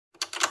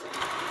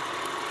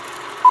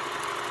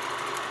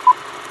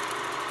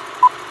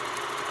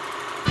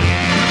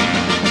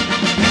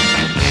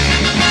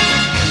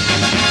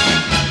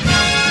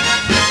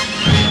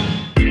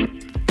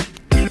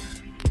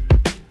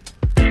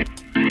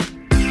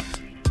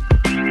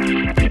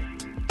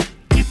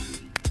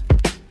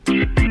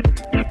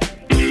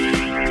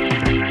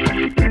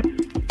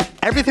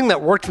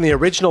that worked in the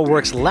original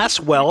works less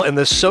well in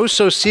the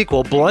so-so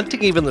sequel,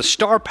 blunting even the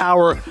star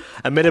power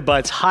emitted by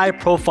its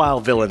high-profile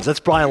villains.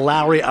 That's Brian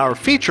Lowry, our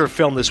feature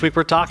film this week.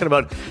 We're talking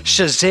about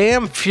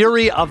Shazam!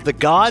 Fury of the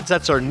Gods.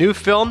 That's our new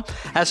film.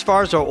 As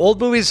far as our old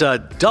movies, a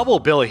double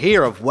bill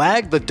here of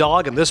Wag the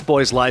Dog and This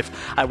Boy's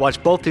Life. I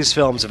watched both these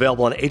films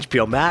available on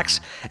HBO Max.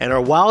 And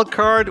our wild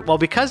card, well,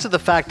 because of the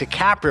fact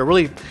DiCaprio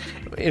really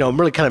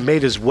kind of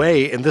made his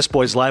way in This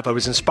Boy's Life, I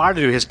was inspired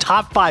to do his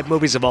top 5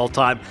 movies of all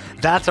time.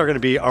 That's going to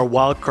be our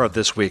wild card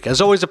this week. As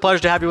always, a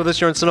pleasure to have you with us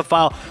here in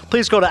Cinephile.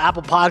 Please go to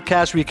Apple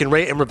Podcasts where you can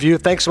rate and review.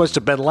 Thanks so much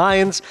to Ben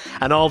Lyons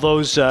and all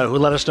those who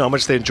let us know how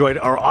much they enjoyed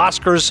our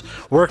Oscars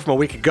work from a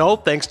week ago.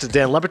 Thanks to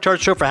Dan Le Batard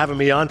Show for having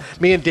me on.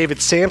 Me and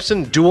David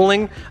Sampson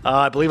dueling,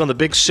 I believe, on the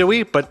Big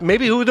Suey. But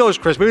maybe, who knows,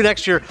 Chris? Maybe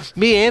next year,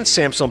 me and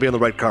Sampson will be on the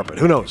red carpet.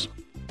 Who knows?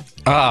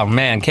 Oh,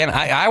 man,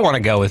 I want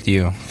to go with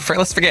you.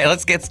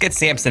 Let's get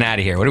Samson out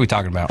of here. What are we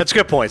talking about? That's a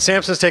good point.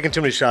 Samson's taking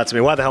too many shots at me.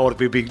 Why the hell would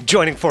we be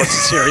joining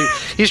forces here?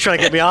 He's trying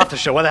to get me off the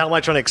show. Why the hell am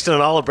I trying to extend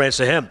an olive branch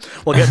to him?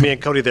 We'll get me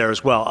and Cody there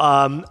as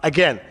well.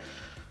 Again,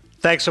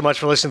 thanks so much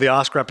for listening to the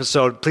Oscar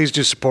episode. Please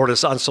do support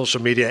us on social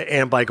media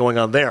and by going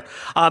on there.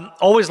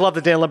 Always love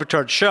the Dan Le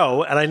Batard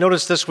Show, and I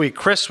noticed this week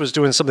Chris was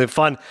doing something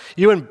fun.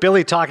 You and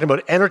Billy talking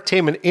about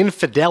entertainment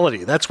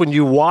infidelity. That's when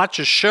you watch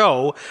a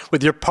show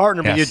with your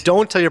partner, but you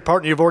don't tell your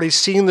partner you've already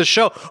seen the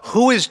show.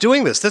 Who is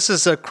doing this? This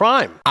is a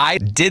crime. I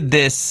did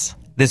this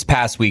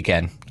past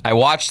weekend. I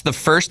watched the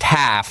first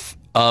half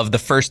of the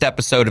first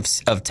episode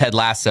of Ted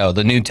Lasso.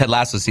 The new Ted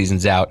Lasso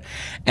season's out,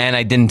 and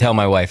I didn't tell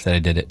my wife that I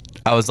did it.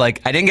 I was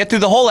like, I didn't get through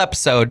the whole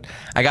episode.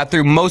 I got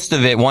through most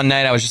of it one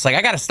night. I was just like,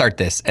 I got to start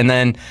this, and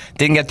then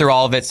didn't get through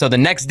all of it. So the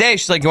next day,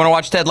 she's like, you want to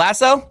watch Ted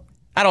Lasso?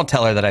 I don't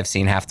tell her that I've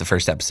seen half the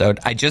first episode.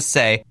 I just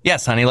say,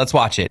 yes, honey, let's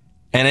watch it.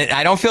 And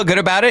I don't feel good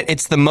about it.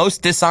 It's the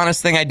most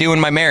dishonest thing I do in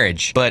my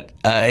marriage. But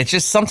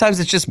sometimes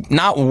it's just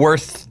not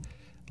worth,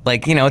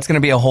 it's going to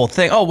be a whole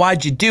thing. Oh,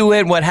 why'd you do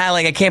it?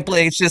 I can't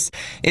believe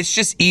it's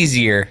just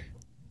easier.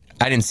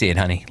 I didn't see it,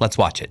 honey. Let's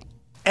watch it.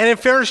 And in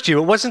fairness to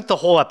you, it wasn't the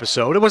whole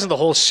episode. It wasn't the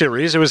whole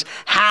series. It was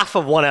half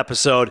of one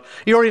episode.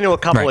 You already knew a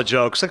couple of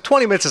jokes.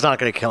 20 minutes is not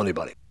going to kill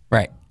anybody.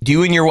 Right. Do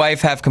you and your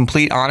wife have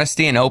complete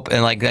honesty and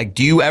open? Like,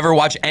 do you ever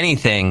watch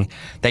anything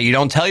that you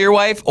don't tell your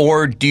wife,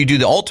 or do you do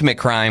the ultimate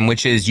crime,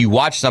 which is you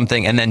watch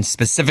something and then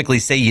specifically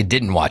say you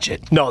didn't watch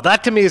it? No,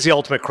 that to me is the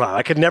ultimate crime.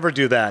 I could never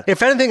do that.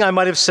 If anything, I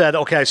might have said,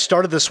 okay, I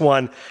started this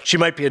one. She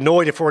might be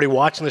annoyed if we're already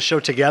watching the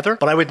show together,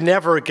 but I would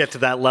never get to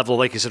that level.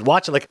 Like you said,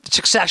 watch it. Like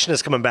Succession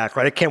is coming back,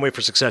 right? I can't wait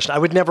for Succession. I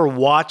would never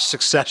watch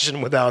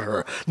Succession without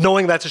her,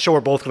 knowing that's a show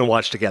we're both going to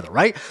watch together,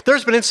 right?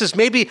 There's been instances,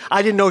 maybe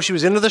I didn't know she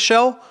was into the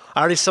show. I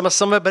already saw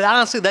some of it, but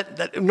honestly,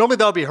 that normally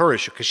that would be her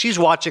issue because she's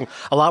watching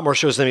a lot more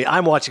shows than me.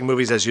 I'm watching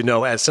movies, as you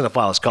know, as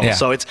Cinephile is called. Yeah.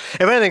 So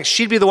if anything,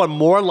 she'd be the one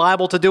more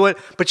liable to do it,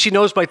 but she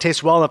knows my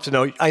taste well enough to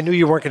know I knew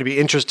you weren't going to be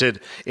interested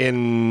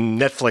in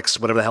Netflix,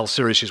 whatever the hell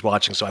series she's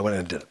watching, so I went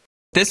in and did it.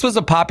 This was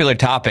a popular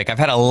topic. I've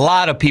had a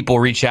lot of people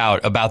reach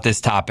out about this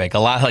topic. A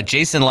lot, like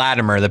Jason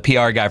Latimer, the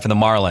PR guy for the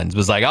Marlins,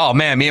 was like, oh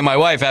man, me and my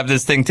wife have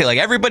this thing too. Like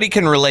everybody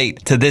can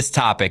relate to this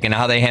topic and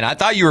how they handle. I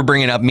thought you were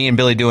bringing up me and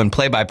Billy doing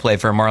play-by-play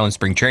for a Marlins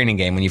spring training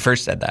game when you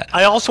first said that.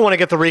 I also want to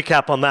get the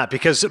recap on that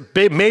because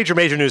major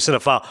news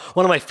Cinephile.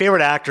 One of my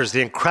favorite actors,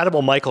 the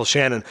incredible Michael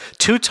Shannon,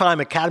 2-time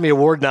Academy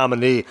Award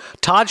nominee,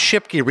 Todd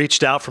Shipke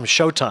reached out from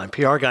Showtime,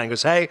 PR guy, and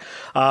goes, hey,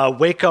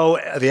 Waco,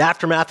 The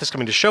Aftermath is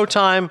coming to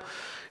Showtime.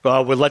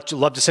 We'd love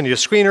to send you a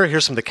screener.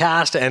 Here's some of the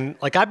cast. And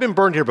I've been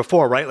burned here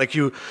before, right? Like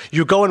you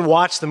go and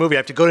watch the movie. I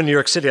have to go to New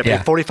York City. I pay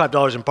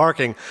 $45 in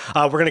parking.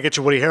 We're going to get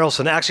you Woody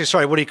Harrelson. Actually,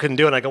 sorry, Woody couldn't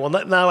do it. And I go,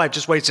 well, no, I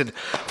just wasted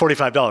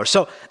 $45.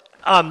 So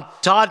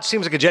Todd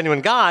seems like a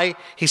genuine guy.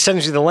 He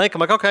sends you the link. I'm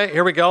like, okay,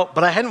 here we go.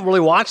 But I hadn't really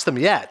watched them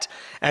yet.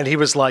 And he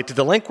was like, did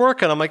the link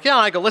work? And I'm like, yeah.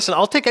 I go, listen,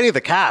 I'll take any of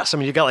the cast. I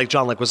mean, you got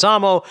John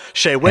Leguizamo,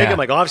 Shea Wiggum,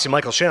 obviously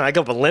Michael Shannon. I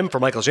go up a limb for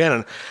Michael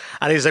Shannon.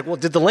 And he's like, well,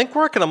 did the link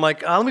work? And I'm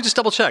like, let me just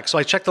double check. So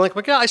I checked the link. I'm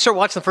like, yeah, I start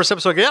watching the first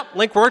episode. I go, yeah,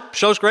 link worked.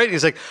 Show's great.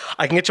 He's like,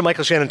 I can get you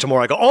Michael Shannon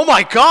tomorrow. I go, oh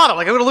my God. I'm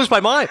like, I'm going to lose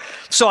my mind.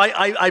 So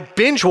I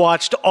binge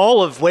watched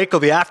all of Waco,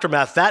 The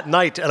Aftermath that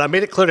night. And I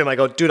made it clear to him. I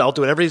go, dude, I'll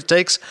do whatever it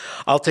takes.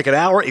 I'll take an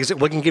hour. He's like,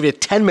 we can give you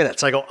 10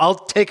 minutes. I go, I'll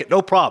take it.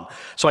 No problem.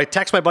 So I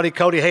text my buddy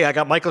Cody, hey, I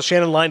got Michael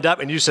Shannon lined up.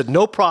 And you said,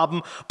 no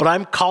problem, but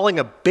I'm calling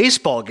a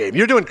baseball game.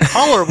 You're doing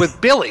color with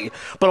Billy,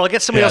 but I'll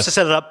get somebody else to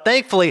set it up.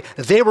 Thankfully,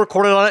 they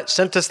recorded on it,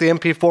 sent us the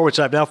MP4, which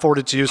I've now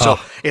forwarded to you. So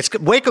it's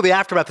Waco The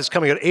Aftermath is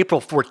coming out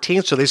April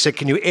 14th. So they said,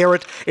 can you air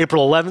it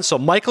April 11th? So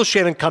Michael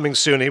Shannon coming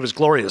soon. He was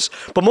glorious.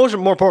 But more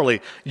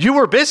importantly, you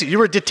were busy. You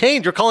were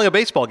detained. You're calling a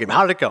baseball game.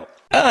 How did it go?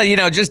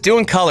 Just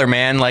doing color,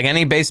 man, like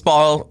any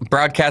baseball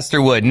broadcaster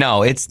would.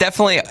 No, it's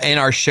definitely in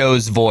our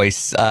show's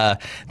voice.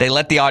 They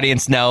let the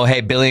audience know,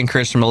 hey, Billy and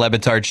Chris from the Le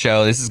Batard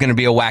Show, this is going to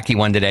be a wacky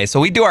one today. So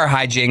we do our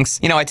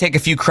hijinks. I take a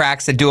few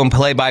cracks at doing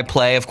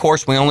play-by-play. Of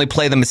course, we only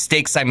play the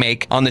mistakes I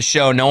make on the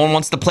show. No one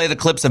wants to play the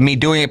clips of me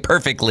doing it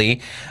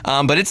perfectly.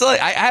 But it's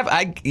like,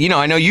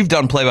 I know you've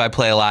done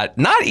play-by-play a lot.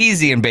 Not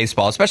easy in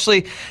baseball,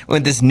 especially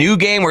with this new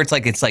game where it's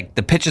like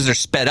the pitches are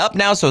sped up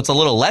now, so it's a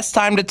little less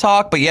time to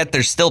talk, but yet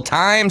there's still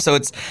time. So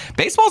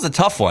baseball's a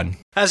tough one.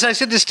 As I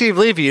said to Steve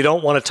Levy, you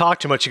don't want to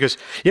talk too much. He goes,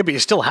 yeah, but you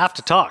still have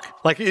to talk.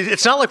 Like,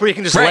 it's not like where you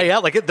can just lay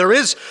out. Like, there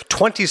is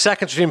 20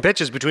 seconds between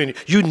pitches between.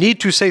 You need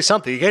to say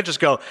something. You can't just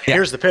go,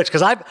 here's the pitch.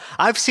 Because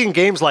I've seen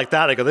games like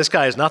that. I go, this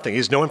guy has nothing.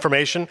 He's no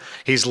information.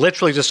 He's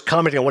literally just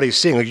commenting on what he's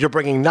seeing. Like, you're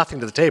bringing nothing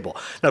to the table.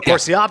 Now, of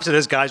course, the opposite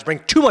is guys bring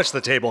too much to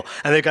the table,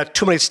 and they've got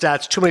too many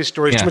stats, too many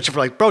stories, too much of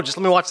like, bro, just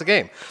let me watch the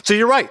game. So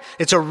you're right.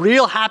 It's a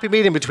real happy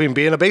medium between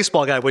being a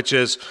baseball guy, which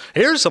is,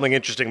 here's something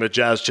interesting with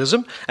Jazz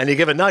Chisholm, and you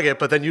give a nugget,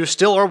 but then you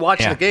still are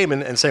watching the game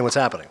and saying what's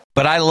happening.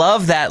 But I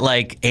love that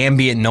like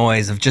ambient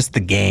noise of just the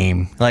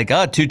game. Like,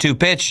 2-2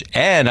 pitch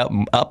and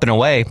up and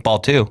away, ball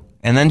 2.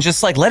 And then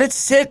just like let it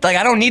sit. Like,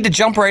 I don't need to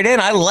jump right in.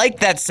 I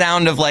like that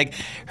sound of like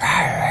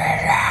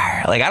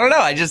I don't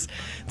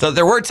know.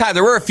 There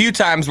were a few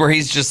times where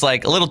he's just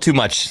like a little too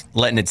much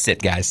letting it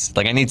sit, guys.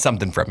 Like, I need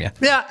something from you.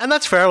 Yeah, and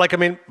that's fair. Like, I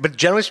mean, but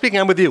generally speaking,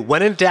 I'm with you.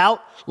 When in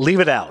doubt,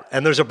 leave it out.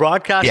 And there's a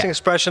broadcasting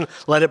expression,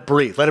 let it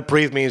breathe. Let it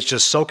breathe means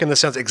just soak in the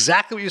sounds.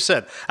 Exactly what you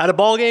said. At a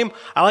ball game,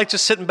 I like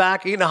just sitting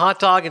back, eating a hot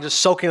dog, and just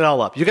soaking it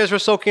all up. You guys were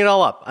soaking it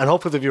all up, and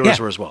hopefully the viewers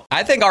were as well.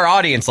 I think our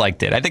audience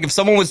liked it. I think if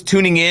someone was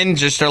tuning in,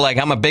 just they're like,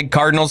 I'm a big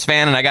Cardinals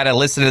fan, and I got to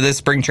listen to this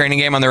spring training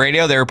game on the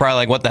radio, they were probably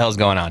like, what the hell's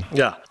going on?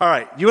 Yeah. All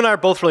right. You and I are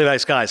both really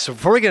nice guys. So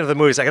before we get into the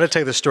movies, I got to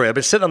tell you this story. I've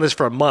been sitting on this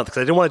for a month because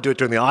I didn't want to do it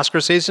during the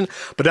Oscar season,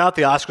 but now that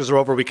the Oscars are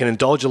over, we can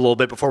indulge a little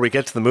bit before we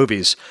get to the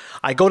movies.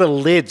 I go to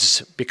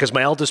Lids because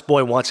my eldest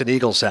boy wants an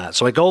Eagles hat.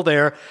 So I go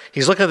there.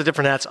 He's looking at the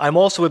different hats. I'm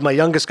also with my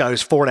youngest guy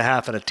who's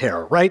 4.5 and a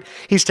terror, right?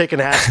 He's taking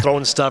hats,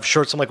 throwing stuff,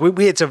 shirts. I'm like,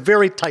 it's a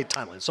very tight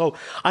timeline. So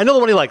I know the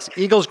one he likes.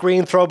 Eagles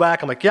green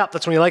throwback. I'm like, yep,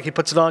 that's what he likes. He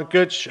puts it on.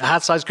 Good.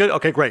 Hat size good.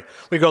 Okay, great.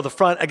 We go to the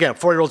front. Again,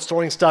 4-year-old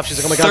throwing stuff.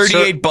 She's like, oh my God,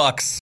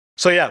 $38.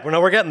 So yeah,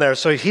 we're getting there.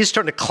 So he's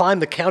starting to climb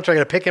the counter. I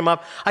got to pick him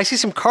up. I see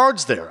some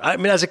cards there. I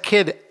mean, as a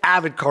kid,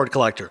 avid card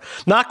collector.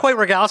 Not quite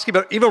Rogalski,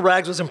 but even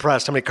Rags was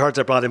impressed how many cards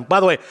I brought in.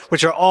 By the way,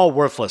 which are all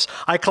worthless.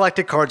 I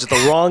collected cards at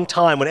the wrong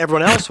time when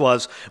everyone else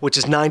was, which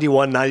is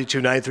 91,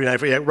 92, 93,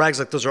 94. Yeah, Rags,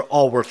 like, those are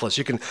all worthless.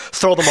 You can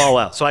throw them all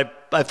out. So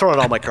I throw out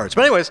all my cards.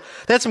 But anyways,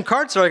 they had some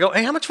cards there. I go,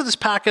 hey, how much for this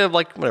pack of,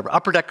 like, whatever,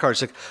 Upper Deck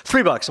cards? Like,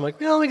 $3. I'm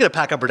like, let me get a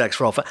pack of Upper Decks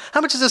for all.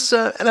 How much is this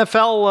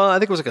NFL? I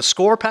think it was like a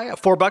score pack,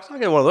 $4. I'll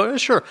get one of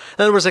those. Sure. And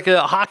then there was like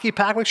a hockey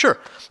pack. I'm like, sure.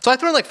 So I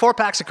threw in like 4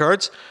 packs of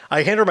cards.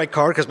 I hand her my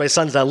card because my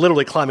son's now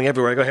literally climbing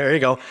everywhere. I go, here you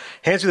go.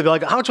 Hands me the bill. I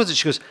go, how much was it?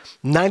 She goes,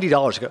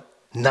 $90. I go,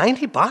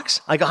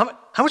 $90? I go,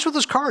 how much were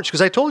those cards?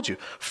 Because I told you,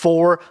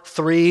 4,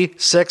 3,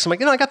 6. I'm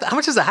like, I got that. How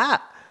much is the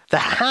hat? The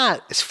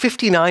hat is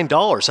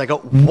 $59. I go,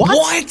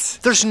 what?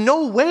 There's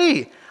no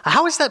way.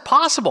 How is that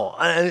possible?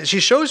 And she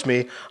shows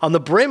me on the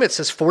brim, it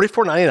says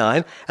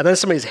 $44.99, and then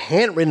somebody's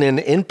handwritten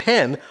in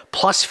pen,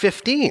 plus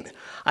 15.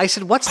 I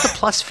said, what's the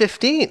plus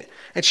 15?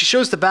 And she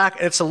shows the back,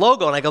 and it's a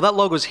logo, and I go, that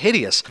logo's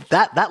hideous.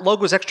 That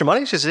logo's extra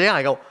money? She says, yeah.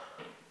 I go,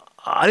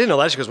 I didn't know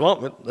that. She goes,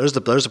 well, there's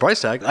the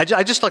price tag.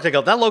 I just looked, I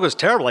go, that logo's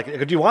terrible. Like,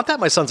 do you want that?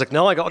 My son's like,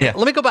 no. I go, okay,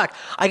 let me go back.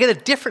 I get a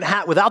different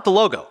hat without the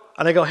logo.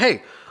 And I go,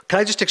 hey, can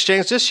I just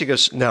exchange this? She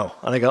goes, no.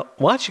 And I go,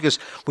 what? She goes,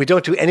 we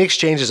don't do any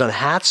exchanges on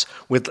hats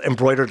with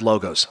embroidered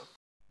logos.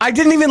 I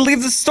didn't even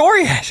leave the store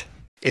yet.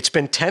 It's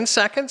been 10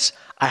 seconds.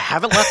 I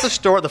haven't left the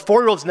store. The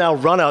 4-year-old's now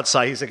run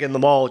outside. He's like in the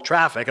mall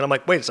traffic. And I'm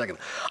like, wait a second.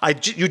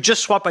 You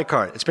just swapped my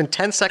card. It's been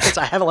 10 seconds.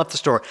 I haven't left the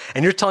store.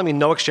 And you're telling me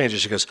no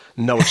exchanges. She goes,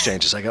 no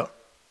exchanges. I go,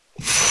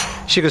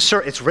 she goes,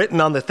 sir, it's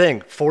written on the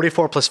thing,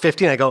 44 plus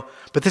 15. I go,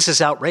 but this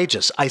is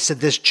outrageous. I said,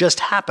 this just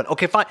happened.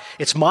 Okay, fine.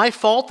 It's my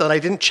fault that I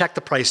didn't check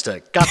the price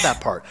tag. Got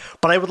that part.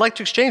 But I would like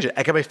to exchange it.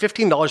 I got my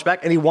 $15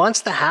 back, and he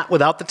wants the hat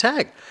without the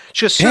tag.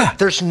 She goes, sir,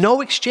 there's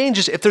no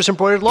exchanges if there's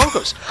embroidered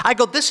logos. I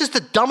go, this is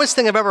the dumbest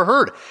thing I've ever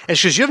heard. And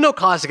she goes, you have no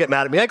cause to get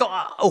mad at me. I go,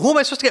 who am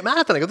I supposed to get mad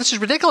at then? I go, this is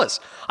ridiculous.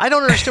 I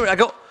don't understand. I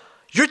go,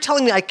 you're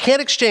telling me I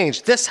can't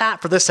exchange this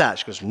hat for this hat.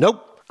 She goes,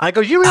 nope. I go,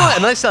 you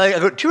realize, and I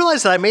go, do you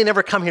realize that I may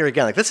never come here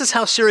again? Like, this is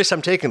how serious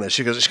I'm taking this.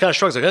 She goes, she kind of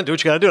shrugs, like, do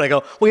what you got to do. And I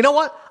go, well, you know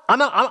what? I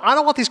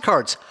don't want these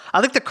cards. I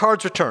think the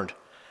card's returned.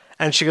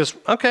 And she goes,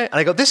 okay. And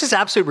I go, this is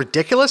absolutely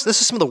ridiculous. This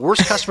is some of the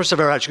worst customers I've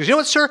ever had. She goes, you know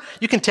what, sir?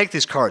 You can take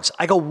these cards.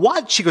 I go,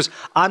 what? She goes,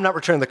 I'm not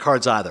returning the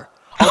cards either.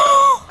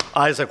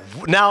 I was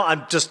like, now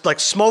I'm just like,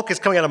 smoke is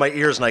coming out of my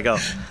ears. And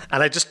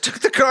I just took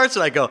the cards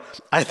and I go,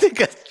 I think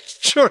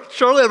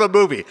surely I'm a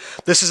movie.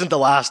 This isn't the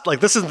last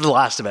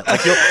of it.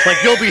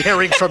 Like you'll be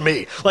hearing from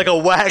me, like a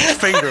wagged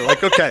finger.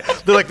 Like, okay,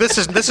 they're like, this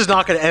is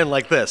not going to end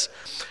like this.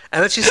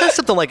 And then she said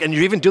something like, and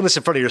you're even doing this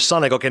in front of your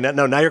son. I go, okay,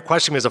 now you're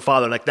questioning me as a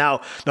father. Like, now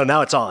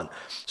it's on.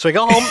 So I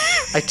go home.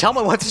 I tell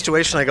my wife the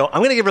situation. I go, I'm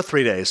going to give her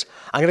 3 days.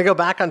 I'm going to go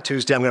back on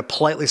Tuesday. I'm going to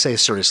politely say,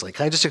 seriously,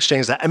 can I just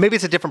exchange that? And maybe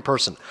it's a different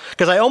person.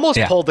 Because I almost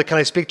pulled the, can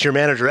I speak to your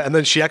manager? And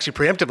then she actually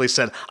preemptively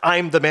said,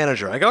 I'm the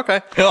manager. I go,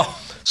 okay.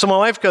 So my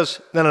wife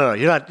goes, no,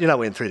 you're not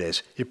waiting 3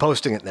 days. You're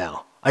posting it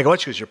now. I go, what?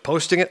 She goes, you're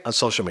posting it on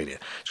social media.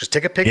 She goes,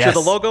 take a picture of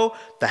the logo,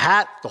 the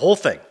hat, the whole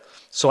thing.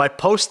 So I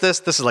post this.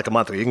 This is like a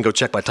month ago. You can go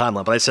check my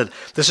timeline. But I said,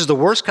 this is the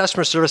worst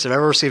customer service I've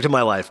ever received in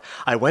my life.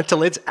 I went to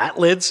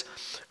Lids,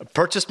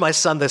 purchased my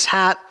son this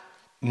hat.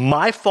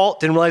 My fault.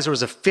 Didn't realize there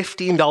was a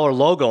 $15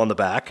 logo on the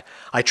back.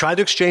 I tried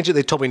to exchange it.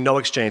 They told me no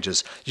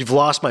exchanges. You've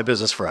lost my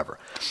business forever.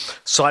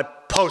 So I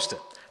post it.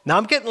 Now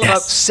I'm getting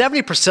about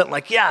 70%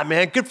 like, yeah,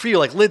 man, good for you.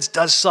 Like, lids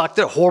does suck.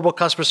 They're horrible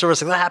customer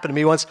service. Like, that happened to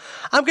me once.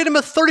 I'm getting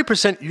about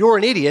 30%. You're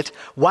an idiot.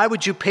 Why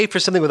would you pay for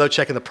something without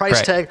checking the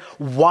price tag?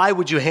 Why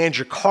would you hand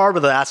your card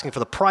without asking for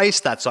the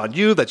price? That's on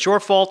you. That's your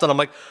fault. And I'm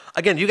like,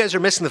 again, you guys are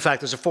missing the fact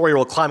there's a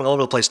 4-year-old climbing all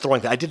over the place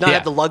throwing things. I did not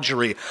have the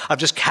luxury of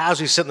just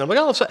casually sitting there. I'm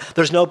like, oh,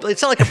 there's no,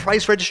 it's not like a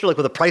price register. Like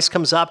when the price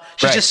comes up,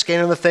 she's just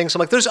scanning the thing. So I'm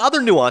like, there's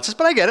other nuances,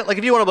 but I get it. Like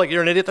if you want to be like,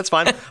 you're an idiot, that's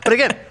fine. But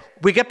again,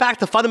 we get back to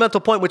the fundamental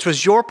point, which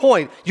was your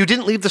point. You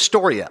didn't leave the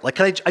store yet.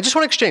 Like, I just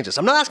want to exchange this.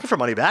 I'm not asking for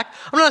money back.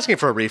 I'm not asking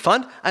for a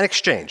refund. An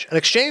exchange. An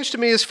exchange to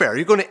me is fair.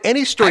 You go to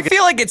any store. I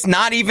feel like it's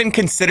not even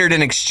considered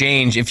an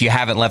exchange if you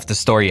haven't left the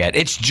store yet.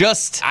 It's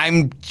just,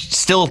 I'm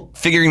still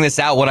figuring this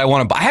out what I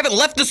want to buy. I haven't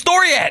left the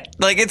store yet.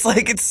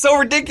 It's so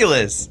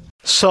ridiculous.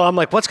 So I'm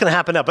like, what's going to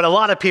happen now? But a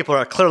lot of people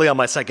are clearly on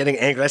my site getting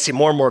angry. I see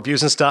more and more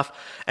views and stuff.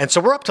 And so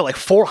we're up to like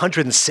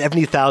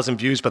 470,000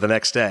 views by the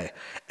next day.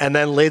 And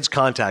then Lids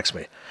contacts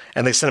me.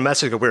 And they send a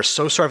message, we're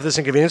so sorry for this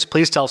inconvenience.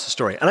 Please tell us the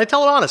story. And I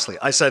tell it honestly.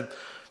 I said,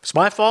 it's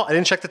my fault. I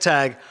didn't check the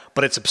tag,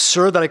 but it's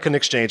absurd that I couldn't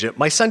exchange it.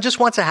 My son just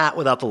wants a hat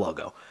without the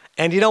logo.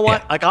 And you know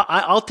what? Like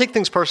I'll take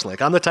things personally.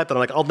 Like I'm the type that I'm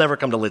like, I'll never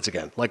come to Lids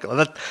again. Like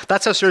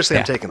that's how seriously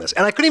I'm taking this.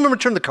 And I couldn't even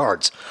return the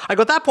cards. I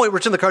go, at that point,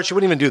 return the cards. She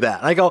wouldn't even do that.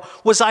 And I go,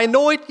 was I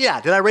annoyed?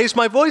 Yeah. Did I raise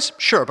my voice?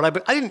 Sure.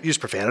 But I didn't use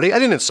profanity. I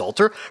didn't insult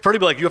her. For her to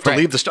be like, you have to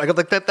leave the store. I go,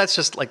 like that's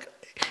just like,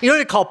 you know,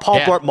 they call Paul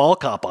Blart Mall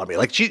Cop on me.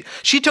 Like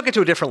she took it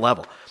to a different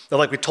level. They're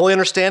like, we totally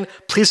understand.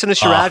 Please send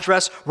us your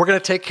address. We're going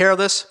to take care of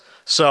this.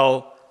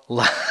 So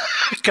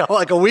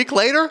like a week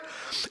later,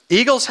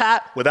 Eagles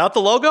hat without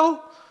the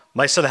logo.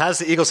 My son has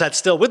the Eagles hat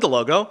still with the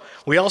logo.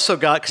 We also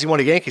got, because he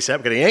wanted a Yankees hat,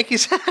 we got a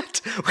Yankees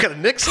hat. We got a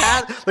Knicks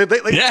hat. They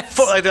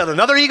got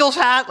another Eagles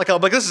hat. Like,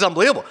 I'm like, this is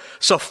unbelievable.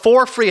 So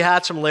 4 free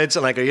hats from Lids.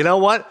 And I go, you know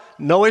what?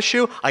 No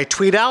issue. I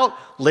tweet out,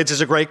 Lids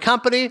is a great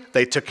company.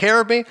 They took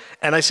care of me.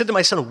 And I said to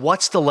my son,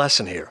 what's the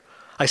lesson here?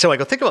 I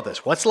go, think about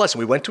this. What's the lesson?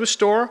 We went to a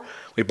store.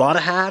 We bought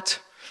a hat.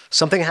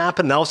 Something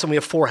happened. Now all of a sudden we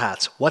have 4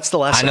 hats. What's the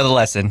lesson? I know the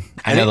lesson.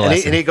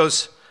 And he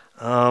goes,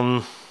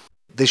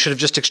 they should have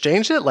just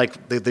exchanged it?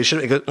 Like, they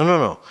should have,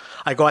 no.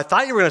 I go, I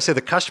thought you were going to say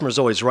the customer's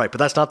always right, but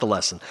that's not the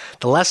lesson.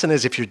 The lesson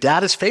is if your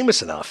dad is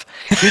famous enough,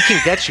 he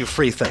can get you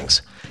free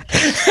things.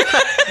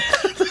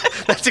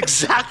 That's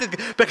exactly,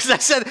 because I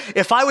said,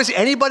 if I was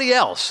anybody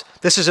else,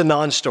 this is a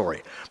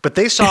non-story. But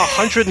they saw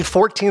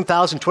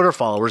 114,000 Twitter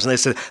followers, and they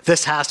said,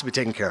 this has to be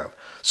taken care of.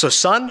 So,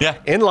 son,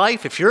 in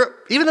life, if you're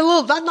even a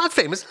little, not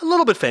famous, a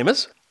little bit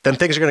famous, then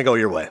things are going to go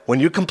your way. When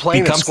you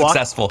complain and squawk,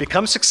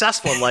 become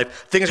successful in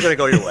life, things are going to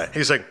go your way.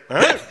 He's like, all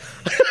right.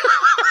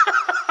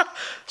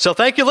 So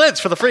thank you,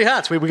 Lids, for the free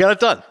hats. We got it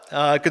done.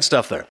 Good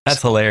stuff there.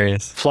 That's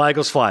hilarious. Fly,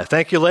 Eagles, fly.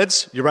 Thank you,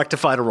 Lids. You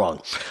rectified a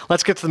wrong.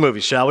 Let's get to the movie,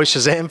 shall we?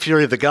 Shazam!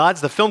 Fury of the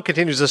Gods. The film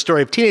continues the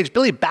story of teenage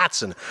Billy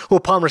Batson, who,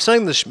 upon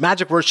reciting the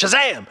magic word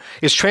Shazam,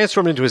 is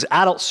transformed into his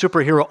adult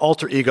superhero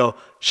alter ego,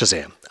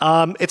 Shazam.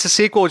 It's a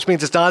sequel, which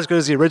means it's not as good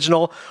as the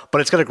original,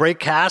 but it's got a great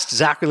cast.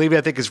 Zachary Levi,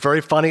 I think, is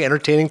very funny,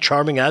 entertaining,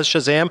 charming as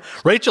Shazam.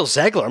 Rachel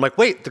Zegler. I'm like,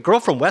 wait, the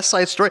girl from West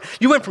Side Story?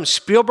 You went from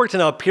Spielberg to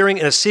now appearing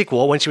in a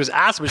sequel. When she was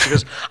asked, she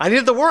goes, I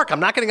needed the work. I'm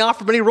not getting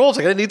offered many roles.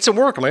 I need some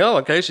work. I'm like, oh,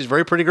 okay. She's a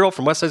very pretty girl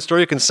from West Side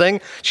Story who can sing.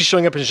 She's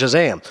showing up in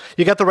Shazam.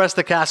 You got the rest of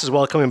the cast as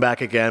well coming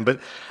back again. But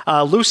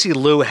Lucy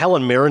Liu,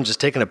 Helen Mirren just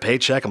taking a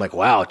paycheck. I'm like,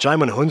 wow.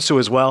 Jaimin Hunsu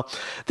as well.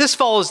 This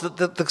follows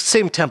the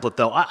same template,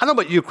 though. I don't know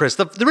about you, Chris.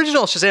 The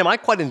original Shazam I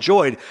quite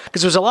enjoyed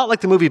because it was a lot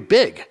like the movie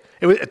Big.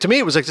 To me,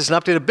 it was like just an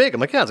updated Big.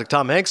 I'm like, yeah, it's like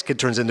Tom Hanks, kid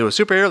turns into a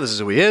superhero. This is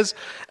who he is.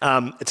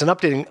 It's an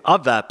updating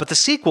of that. But the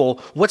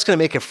sequel, what's going to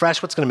make it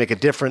fresh? What's going to make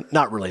it different?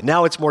 Not really.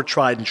 Now it's more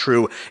tried and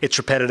true. It's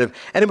repetitive.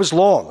 And it was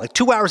long, like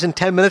 2 hours and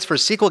 10 minutes for a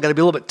sequel. Got to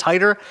be a little bit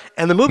tighter.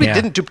 And the movie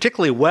didn't do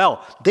particularly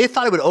well. They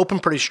thought it would open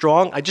pretty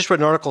strong. I just read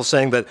an article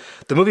saying that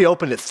the movie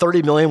opened at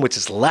 $30 million, which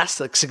is less,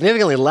 like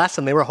significantly less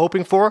than they were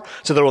hoping for.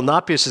 So there will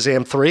not be a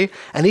Shazam 3.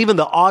 And even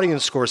the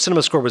audience score,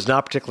 cinema score, was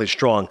not particularly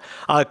strong.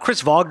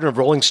 Chris Wagner of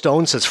Rolling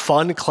Stone says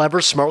fun, clever,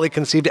 smartly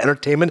conceived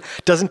entertainment,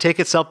 doesn't take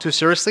itself too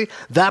seriously.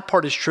 That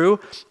part is true,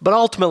 but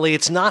ultimately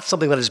it's not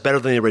something that is better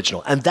than the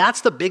original. And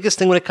that's the biggest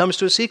thing when it comes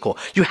to a sequel.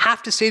 You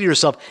have to say to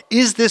yourself,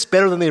 is this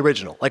better than the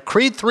original? Like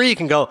Creed 3, you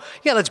can go,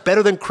 yeah, that's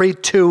better than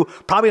Creed 2,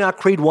 probably not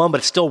Creed 1, but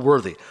it's still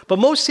worthy. But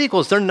most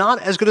sequels, they're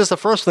not as good as the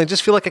first one. They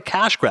just feel like a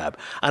cash grab.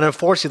 And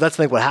unfortunately, that's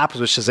the thing what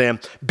happens with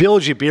Shazam. Bill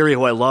Jibiri,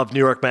 who I love, New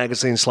York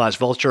Magazine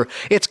 /Vulture,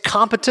 it's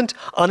competent,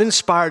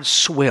 uninspired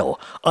swill,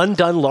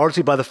 undone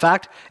largely by the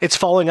fact it's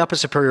following up a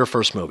superior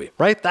first movie,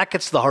 right? That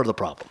gets to the heart of the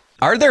problem.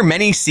 Are there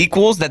many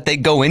sequels that they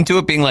go into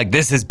it being like,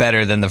 this is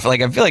better than the...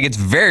 Like, I feel like it's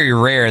very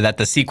rare that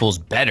the sequel's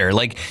better.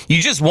 Like,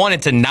 you just want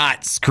it to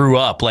not screw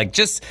up. Like,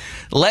 just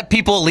let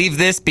people leave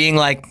this being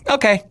like,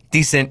 okay,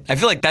 decent. I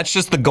feel like that's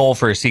just the goal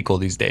for a sequel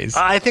these days.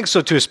 I think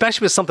so too,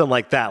 especially with something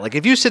like that. Like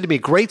if you said to me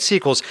great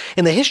sequels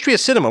in the history of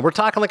cinema, we're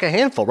talking like a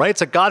handful, right?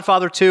 It's like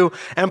Godfather 2,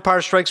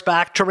 Empire Strikes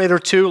Back, Terminator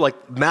 2,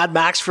 like Mad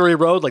Max Fury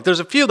Road. Like there's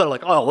a few that are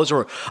like, oh, those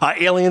are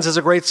Aliens is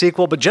a great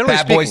sequel, but generally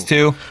Bad speaking, Boys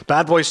 2.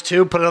 Bad Boys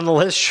 2, put it on the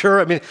list, sure.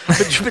 I mean,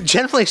 but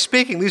generally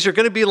speaking, these are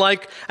going to be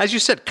like, as you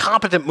said,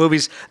 competent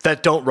movies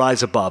that don't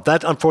rise above.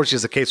 That unfortunately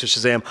is the case with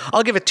Shazam.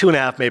 I'll give it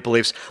 2.5 Maple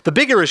Leafs. The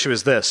bigger issue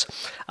is this.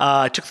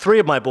 I took 3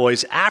 of my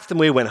boys. After the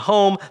movie, went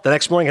home. The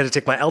next morning, I had to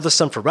take my eldest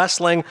son for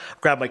wrestling,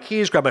 grab my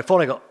keys, grab my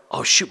phone. I go,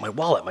 oh, shoot, my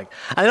wallet.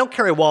 I don't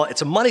carry a wallet.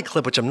 It's a money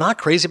clip, which I'm not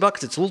crazy about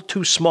because it's a little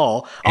too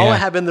small. All I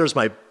have in there is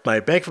my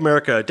Bank of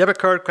America debit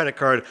card, credit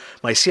card,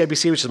 my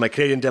CIBC, which is my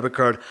Canadian debit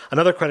card,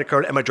 another credit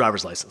card, and my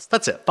driver's license.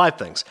 That's it. 5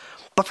 things.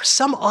 But for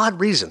some odd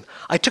reason,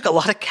 I took a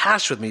lot of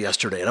cash with me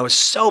yesterday, and I was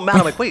so mad.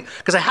 I'm like, wait,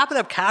 because I happen to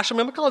have cash. I'm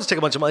like, I'll just take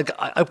a bunch of money.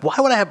 Why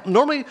would I have,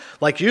 normally,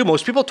 like you,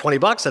 most people,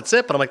 $20, that's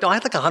it. But I'm like, no, I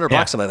had like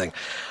 $100 in my thing.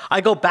 I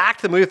go back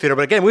to the movie theater,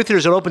 but again, movie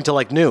theaters are open till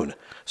like noon.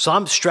 So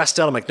I'm stressed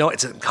out. I'm like, no,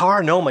 it's a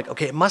car. No, I'm like,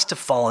 okay, it must have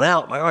fallen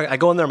out. I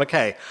go in there. I'm like,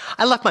 hey,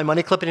 I left my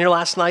money clip in here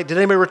last night. Did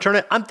anybody return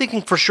it? I'm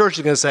thinking for sure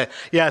she's going to say,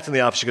 yeah, it's in the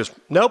office. She goes,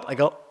 nope. I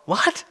go,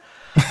 what?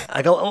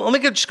 I go, let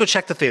me just go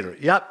check the theater.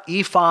 Yep,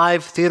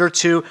 E5, Theater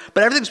 2,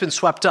 but everything's been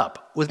swept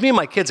up. With me and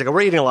my kids, I go,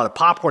 we're eating a lot of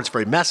popcorn. It's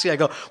very messy. I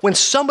go, when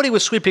somebody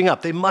was sweeping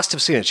up, they must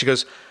have seen it. She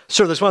goes,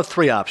 sir, there's one of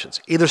 3 options.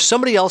 Either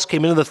somebody else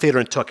came into the theater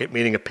and took it,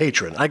 meaning a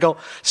patron. I go,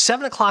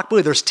 7 o'clock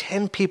movie, there's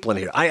 10 people in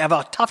here. I have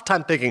a tough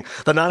time thinking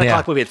the 9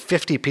 o'clock movie had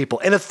 50 people.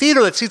 In a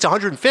theater that seats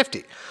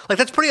 150. Like,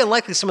 that's pretty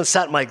unlikely someone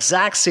sat in my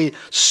exact seat,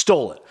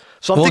 stole it.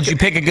 So I'm thinking, did you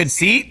pick a good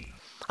seat?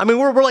 I mean,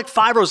 we're like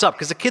 5 rows up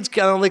because the kids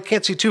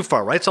can't see too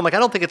far, right? So I'm like, I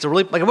don't think it's a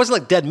really, like, it wasn't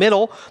like dead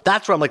middle.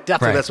 That's where I'm like,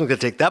 definitely that's going to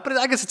take that. But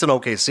I guess it's an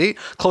okay seat,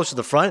 close to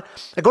the front.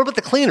 I go to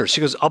the cleaners. She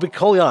goes, I'll be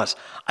totally honest.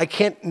 I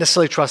can't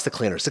necessarily trust the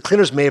cleaners. The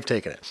cleaners may have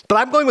taken it. But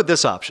I'm going with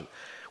this option.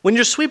 When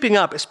you're sweeping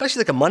up,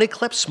 especially like a money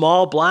clip,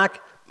 small, black,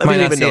 I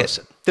didn't even notice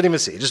it. Didn't even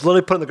see it. Just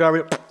literally put it in the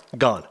garbage,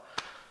 gone.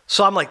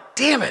 So I'm like,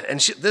 damn it.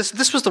 And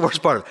this was the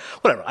worst part of it.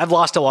 Whatever. I've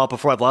lost a wallet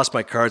before. I've lost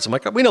my cards. I'm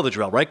like, we know the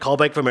drill, right? Call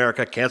Bank of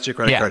America, cancel your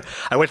credit card.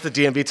 I went to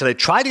the DMV today,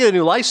 tried to get a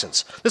new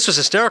license. This was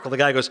hysterical. The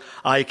guy goes,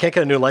 you can't get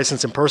a new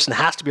license in person. It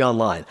has to be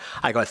online.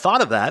 I go, I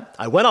thought of that.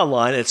 I went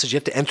online, and it says you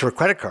have to enter a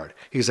credit card.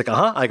 He's like,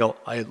 I go,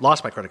 I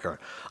lost my credit card.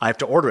 I have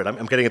to order it.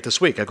 I'm getting it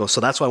this week. I go, so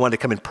that's why I wanted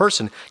to come in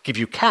person, give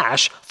you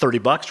cash,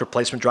 $30,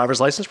 replacement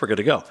driver's license. We're good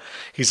to go.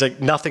 He's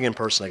like, nothing in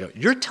person. I go,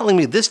 you're telling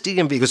me this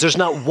DMV, because there's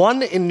not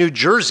one in New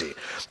Jersey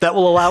that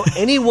will allow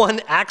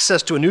anyone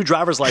access to a new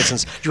driver's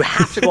license. You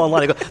have to go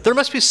online. I go, there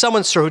must be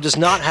someone, sir, who does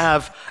not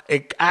have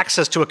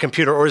access to a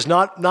computer or is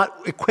not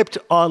equipped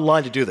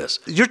online to do this.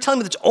 You're telling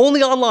me that's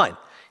only online.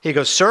 He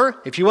goes, sir,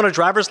 if you want a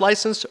driver's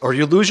license or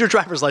you lose your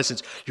driver's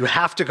license, you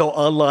have to go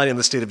online in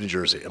the state of New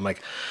Jersey. I'm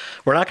like,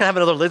 we're not going to have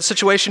another lid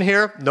situation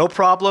here. No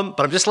problem.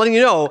 But I'm just letting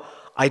you know,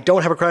 I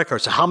don't have a credit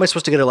card. So how am I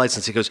supposed to get a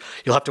license? He goes,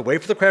 you'll have to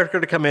wait for the credit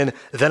card to come in,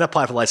 then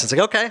apply for the license. I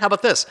go, okay, how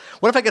about this?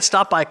 What if I get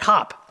stopped by a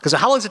cop? Because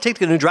how long does it take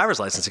to get a new driver's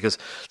license? He goes,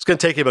 it's going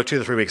to take you about 2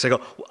 to 3 weeks. I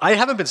go, I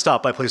haven't been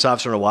stopped by a police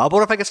officer in a while, but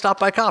what if I get stopped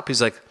by a cop?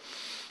 He's like,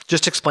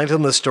 just explain to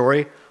them the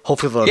story.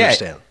 Hopefully they'll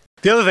understand.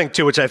 The other thing,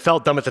 too, which I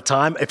felt dumb at the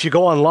time, if you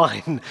go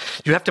online,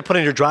 you have to put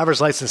in your driver's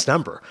license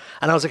number.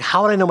 And I was like,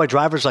 how would I know my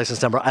driver's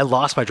license number? I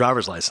lost my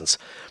driver's license.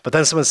 But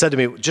then someone said to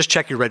me, just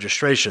check your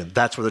registration.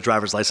 That's where the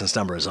driver's license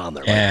number is on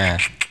there. Yeah.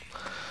 Right?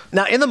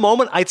 Now, in the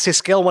moment, I'd say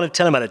scale 1 to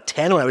 10, I'm at a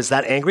 10 when I was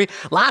that angry.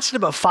 Lasted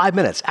about 5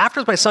 minutes.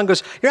 After my son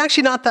goes, you're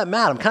actually not that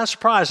mad. I'm kind of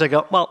surprised. I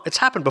go, well, it's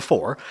happened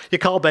before. You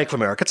call Bank of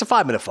America. It's a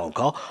 5-minute phone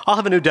call. I'll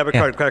have a new debit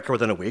card and credit card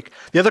within a week.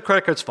 The other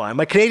credit card's fine.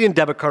 My Canadian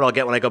debit card I'll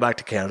get when I go back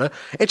to Canada.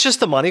 It's just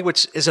the money,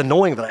 which is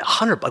annoying that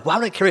like, why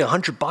would I carry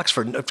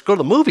 $100 to go to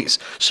the movies?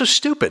 So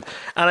stupid.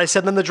 And I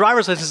said, then the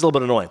driver's license is a little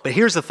bit annoying. But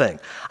here's the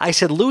thing. I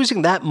said,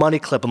 losing that money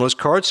clip on those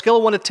cards, scale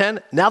of 1 to 10,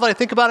 now that I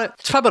think about it,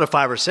 it's probably about a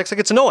 5 or 6. Like,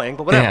 it's annoying,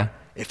 but whatever. Yeah.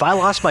 If I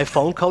lost my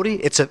phone, Cody,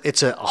 it's a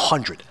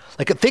 100.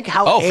 Like, think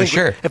how angry. For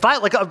sure. If I,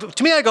 like,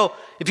 to me, I go,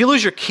 if you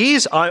lose your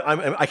keys,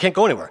 I can't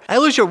go anywhere. I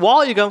lose your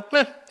wallet, you go,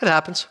 it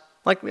happens.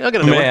 Like, I'll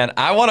get a new one. Man,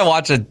 I want to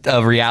watch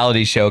a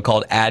reality show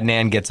called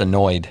Adnan Gets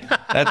Annoyed.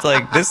 That's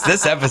like,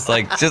 this episode,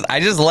 like, I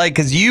just like,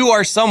 because you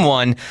are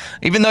someone,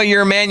 even though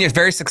you're a man, you're a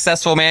very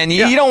successful man,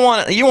 you don't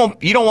want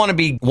to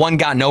be one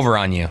gotten over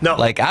on you. No.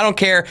 Like, I don't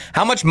care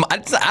how much,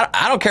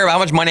 I don't care about how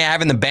much money I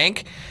have in the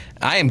bank.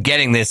 I am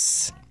getting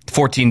this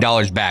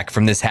 $14 back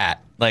from this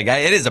hat. Like,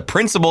 it is a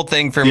principled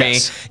thing for me.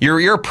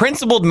 You're a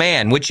principled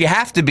man, which you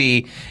have to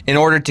be in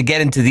order to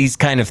get into these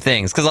kind of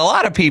things. Because a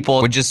lot of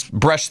people would just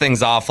brush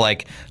things off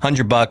like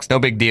 $100, no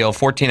big deal,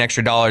 $14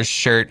 extra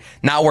shirt,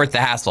 not worth the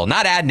hassle.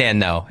 Not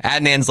Adnan, though.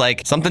 Adnan's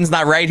like, something's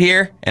not right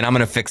here, and I'm going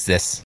to fix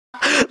this.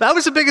 That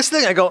was the biggest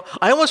thing.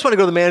 I almost want to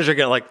go to the manager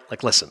again,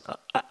 like, listen,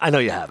 I know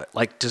you have it.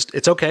 Like, just,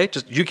 it's okay.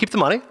 Just, you keep the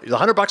money. The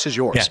 $100 is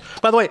yours. Yeah.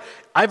 By the way,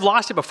 I've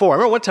lost it before. I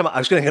remember one time I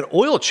was going to get an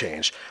oil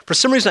change. For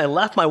some reason, I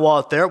left my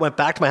wallet there, went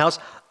back to my house.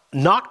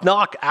 Knock,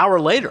 knock,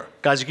 hour later.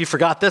 Guys, you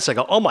forgot this. I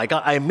go, oh my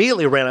God. I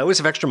immediately ran. I always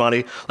have extra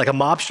money. Like a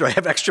mobster, I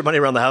have extra money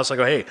around the house. I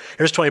go, hey,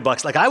 here's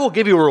 $20. Like, I will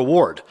give you a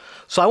reward.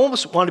 So I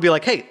almost want to be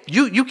like, hey,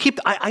 you keep,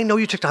 I know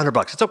you took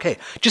 $100. It's okay.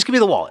 Just give me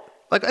the wallet.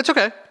 Like, it's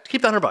okay.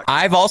 Keep the $100.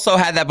 I've also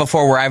had that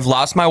before where I've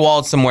lost my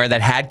wallet somewhere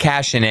that had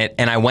cash in it,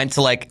 and I went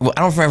to I don't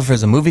remember if it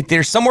was a movie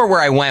theater, somewhere where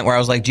I went where I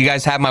was like, do you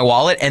guys have my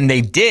wallet? And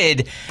they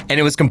did, and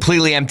it was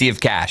completely empty of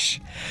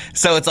cash.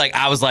 So it's like,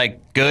 I was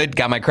like, good,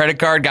 got my credit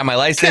card, got my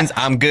license,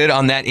 I'm good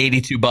on that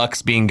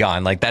 $82 being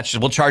gone. Like,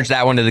 we'll charge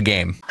that one to the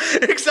game.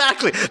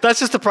 Exactly. That's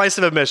just the price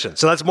of admission.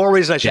 So that's more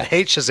reason I should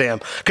hate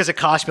Shazam, because it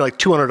cost me like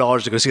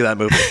 $200 to go see that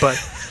movie. But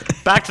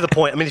back to the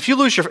point. I mean,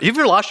 you've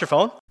ever lost your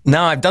phone?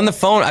 No, I've done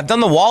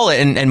the wallet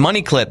and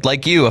money clip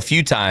like you a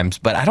few times,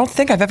 but I don't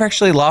think I've ever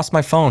actually lost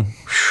my phone.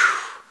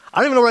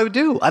 I don't even know what I would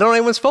do. I don't know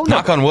anyone's phone number.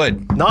 Knock on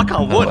wood. Knock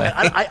on wood.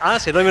 I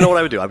honestly don't even know what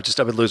I would do. I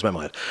would lose my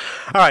mind.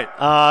 All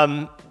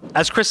right.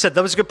 As Chris said,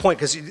 that was a good point,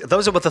 because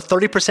those are with the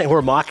 30% who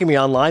are mocking me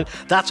online.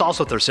 That's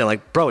also what they're saying.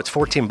 Like, bro, it's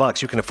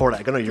 $14. You can afford it.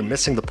 I go, no, you're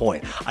missing the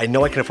point. I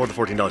know I can afford the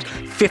 $14.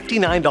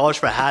 $59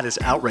 for a hat is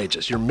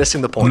outrageous. You're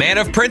missing the point. Man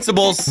of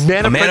principles.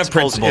 Man of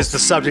principles is the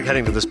subject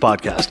heading to this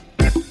podcast.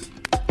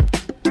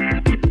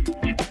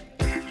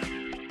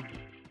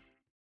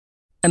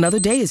 Another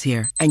day is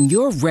here, and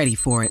you're ready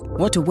for it.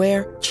 What to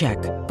wear? Check.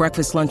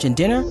 Breakfast, lunch, and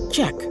dinner?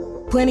 Check.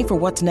 Planning for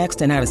what's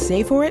next and how to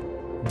save for it?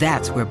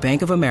 That's where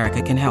Bank of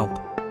America can help.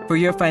 For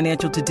your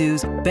financial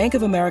to-dos, Bank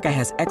of America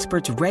has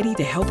experts ready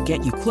to help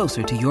get you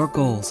closer to your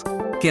goals.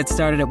 Get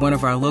started at one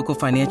of our local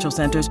financial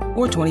centers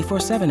or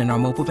 24/7 in our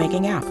mobile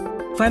banking app.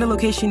 Find a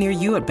location near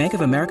you at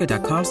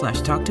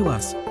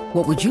bankofamerica.com/talktous.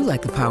 What would you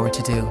like the power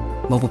to do?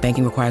 Mobile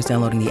banking requires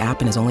downloading the app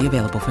and is only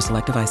available for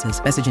select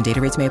devices. Message and data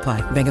rates may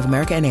apply. Bank of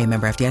America NA,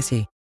 member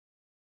FDIC.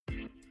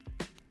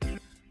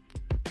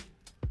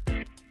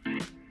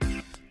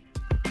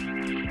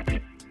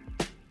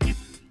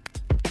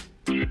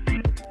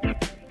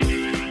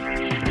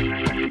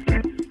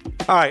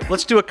 All right,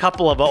 let's do a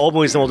couple of old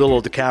movies, then we'll do a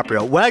little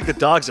DiCaprio. Wag the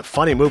Dog's a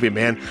funny movie,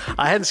 man.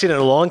 I hadn't seen it in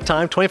a long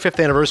time.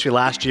 25th anniversary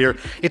last year.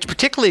 It's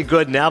particularly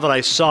good now that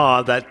I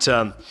saw that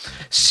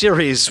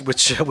series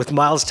with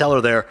Miles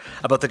Teller there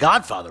about The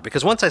Godfather.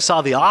 Because once I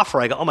saw The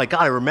Offer, I go, oh my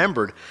God, I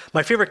remembered.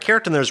 My favorite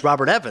character in there is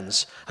Robert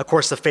Evans, of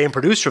course, the famed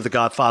producer of The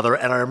Godfather.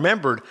 And I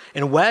remembered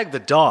in Wag the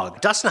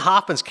Dog, Dustin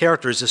Hoffman's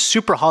character is a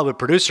super Hollywood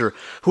producer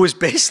who is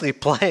basically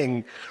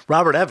playing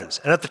Robert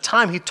Evans. And at the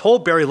time, he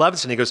told Barry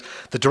Levinson, he goes,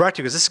 the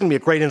director goes, this is going to be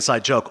a great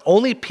inside joke.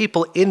 Only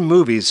people in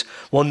movies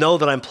will know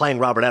that I'm playing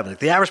Robert Evans.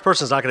 The average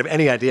person is not going to have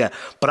any idea,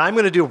 but I'm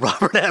going to do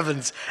Robert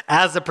Evans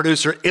as the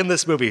producer in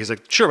this movie. He's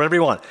like, sure, whatever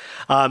you want.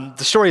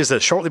 The story is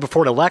that shortly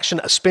before an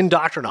election, a spin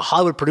doctor and a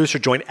Hollywood producer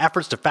joined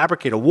efforts to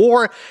fabricate a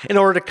war in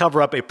order to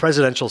cover up a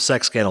presidential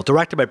sex scandal.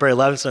 Directed by Barry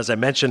Levinson, as I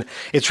mentioned.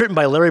 It's written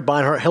by Larry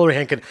Beinhart, Hillary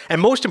Hankin, and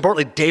most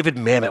importantly, David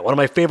Mamet, one of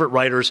my favorite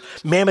writers.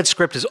 Mamet's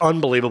script is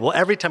unbelievable.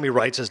 Every time he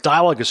writes, his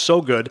dialogue is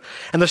so good.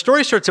 And the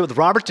story starts out with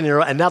Robert De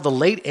Niro and now the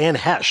late Anne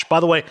Hesh.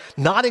 By the way,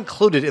 not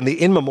included in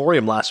the In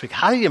Memoriam last week.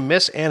 How do you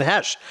miss Anne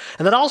Hesh?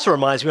 And that also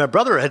reminds me, my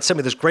brother had sent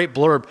me this great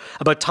blurb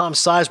about Tom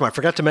Sizemore. I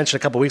forgot to mention a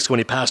couple weeks ago when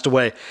he passed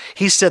away.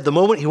 He said the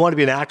moment he wanted to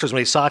be an actor was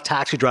when he saw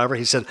Taxi Driver.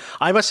 He said,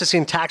 I must have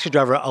seen Taxi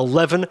Driver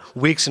 11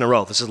 weeks in a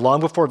row. This is long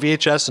before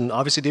VHS and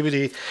obviously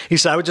DVD. He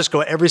said, I would just go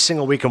every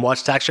single week and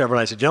watch Taxi Driver.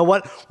 And I said, you know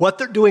what? What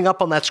they're doing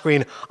up on that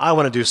screen, I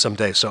want to do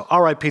someday. So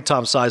R.I.P.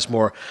 Tom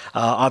Sizemore,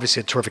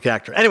 obviously a terrific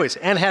actor. Anyways,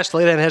 Anne Hesh, the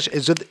late Anne Hesh,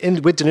 is with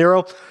De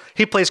Niro.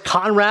 He plays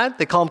Conrad.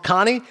 They call him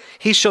Connie.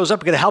 He shows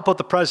up going to help out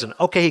the president.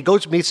 Okay, he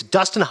goes meets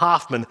Dustin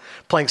Hoffman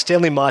playing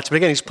Stanley Motz. But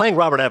again, he's playing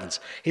Robert Evans.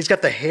 He's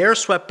got the hair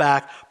swept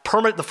back,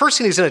 permanent. The first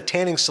scene, he's in a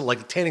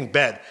tanning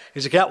bed.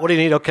 He's like, yeah, what do you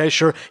need? Okay,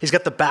 sure. He's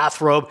got the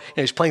bathrobe,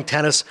 and he's playing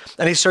tennis.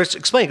 And he starts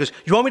explaining. He goes,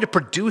 you want me to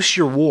produce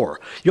your war?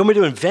 You want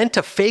me to invent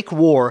a fake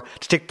war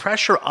to take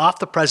pressure off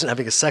the president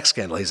having a sex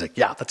scandal? He's like,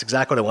 yeah, that's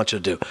exactly what I want you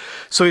to do.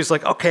 So he's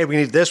like, okay, we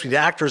need this. We need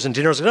actors. And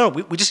De Niro's like,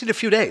 no, we just need a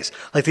few days.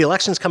 Like the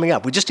election's coming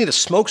up. We just need a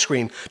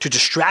smokescreen to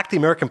distract the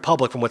American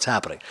public from what's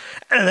happening.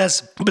 And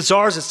as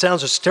bizarre as it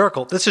sounds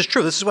hysterical, this is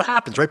true. This is what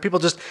happens, right? People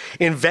just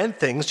invent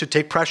things to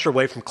take pressure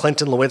away from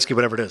Clinton, Lewinsky,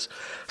 whatever it is.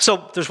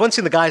 So there's one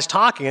scene the guy's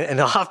talking, and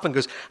Hoffman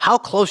goes, how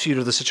close are you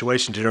to the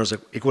situation? De Niro's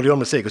like, what do you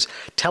want me to say? He goes,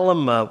 tell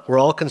him we're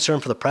all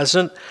concerned for the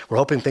president. We're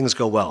hoping things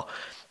go well.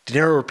 De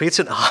Niro repeats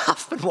it, and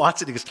Hoffman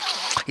watches it. He goes,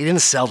 he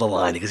didn't sell the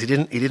line. He goes, he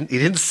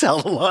didn't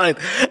sell the line.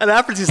 And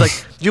afterwards, he's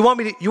like, you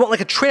want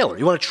like a trailer?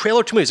 You want a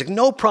trailer to me? He's like,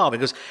 no problem.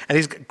 He goes, and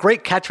he's got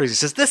great catchphrase. He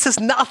says, this is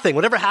nothing.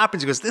 Whatever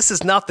happens, he goes, this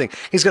is nothing.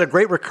 He's got a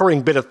great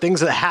recurring bit of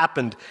things that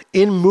happened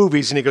in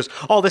movies, and he goes,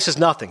 oh, this is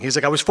nothing. He's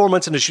like, I was 4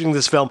 months into shooting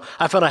this film.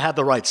 I found I had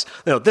the rights.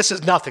 This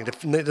is nothing.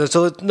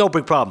 So no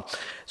big problem.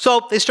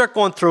 So they start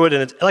going through it,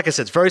 and it's, like I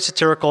said, it's very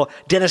satirical.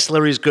 Dennis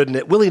Leary's good in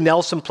it. Willie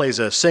Nelson plays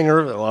a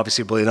singer. Well,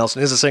 obviously, Willie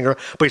Nelson is a singer,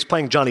 but he's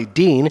playing Johnny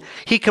Dean.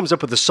 He comes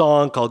up with a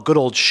song called Good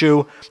Old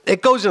Shoe.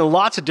 It goes in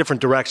lots of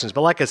different directions, but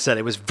like I said,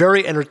 it was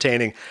very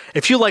entertaining.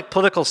 If you like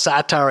political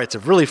satire, it's a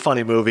really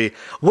funny movie.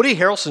 Woody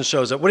Harrelson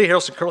shows up. Woody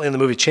Harrelson currently in the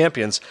movie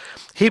Champions.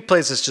 He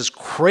plays this just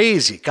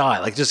crazy guy,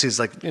 like just he's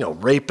like,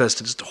 rapist,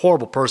 just a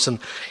horrible person.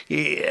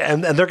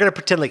 And they're going to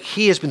pretend like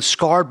he has been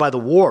scarred by the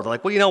war. They're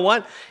like, well, you know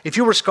what? If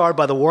you were scarred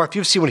by the war, if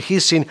you've seen what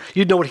he's seen,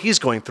 you'd know what he's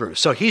going through.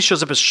 So he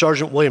shows up as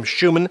Sergeant William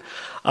Schuman.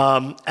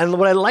 And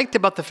what I liked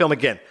about the film,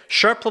 again,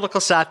 sharp political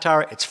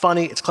satire. It's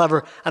funny, it's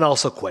clever, and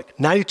also quick.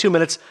 92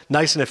 minutes,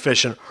 nice and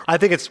efficient. I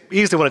think it's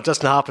easily one of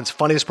Dustin Hoffman's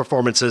funniest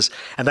performances,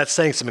 and that's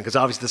saying something because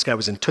obviously this guy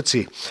was in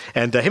Tootsie.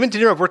 And him and De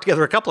Niro have worked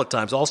together a couple of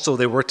times. Also,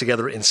 they worked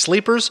together in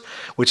Sleepers,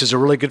 which is a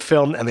really good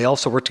film, and they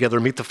also worked together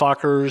in Meet the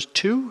Fockers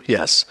 2.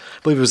 Yes,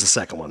 I believe it was the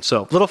second one.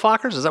 So, Little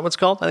Fockers, is that what it's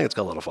called? I think it's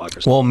called Little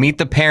Fockers. Well, Meet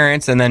the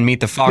Parents and then Meet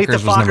the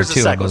Fockers was number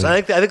 2.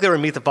 I think they were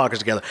in Meet the Fockers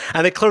together,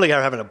 and they clearly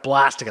are having a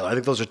blast together. I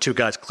think those are two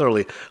guys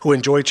clearly who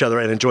enjoy each other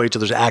and enjoy each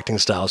other's acting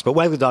styles. But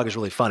Wag the Dog is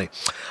really funny.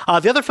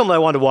 The other film that I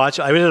wanted to watch,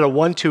 I did a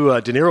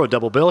 1-2 De Niro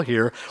double bill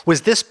here,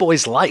 was This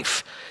Boy's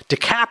Life.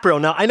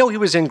 DiCaprio. Now, I know he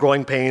was in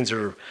Growing Pains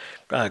or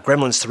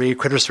Gremlins 3,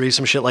 Critters 3,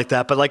 some shit like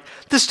that. But like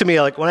this to me,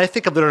 like when I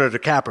think of Leonardo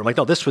DiCaprio, I'm like,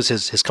 no, this was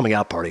his coming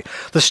out party.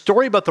 The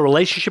story about the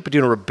relationship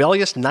between a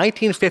rebellious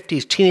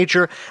 1950s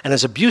teenager and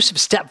his abusive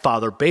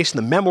stepfather, based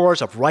on the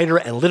memoirs of writer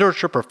and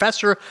literature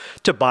professor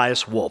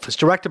Tobias Wolff. It's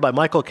directed by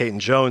Michael Caton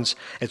Jones.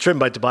 It's written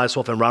by Tobias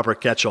Wolff and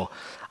Robert Getchell.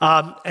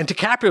 And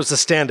DiCaprio's the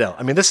standout.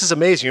 I mean, this is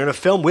amazing. You're in a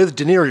film with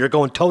De Niro. You're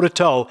going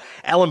toe-to-toe.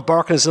 Ellen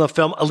Barkin is in the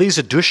film.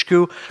 Eliza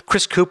Dushku,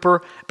 Chris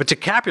Cooper. But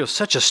DiCaprio's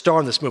such a star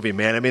in this movie,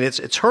 man. I mean, it's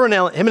him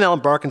and Ellen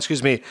Barkin,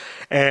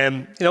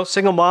 and,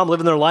 single mom,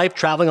 living their life,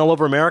 traveling all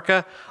over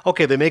America.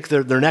 Okay, they make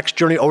their next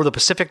journey over the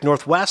Pacific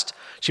Northwest.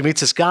 She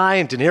meets this guy,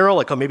 and De Niro,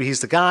 like, oh, maybe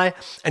he's the guy.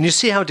 And you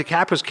see how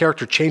DiCaprio's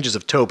character changes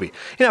of Toby.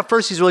 At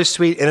first he's really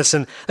sweet,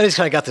 innocent. Then he's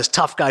kind of got this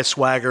tough guy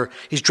swagger.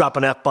 He's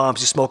dropping F-bombs.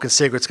 He's smoking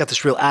cigarettes. Got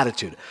this real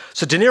attitude.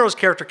 So De Niro's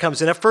character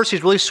comes in. At first,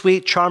 he's really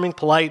sweet, charming,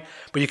 polite,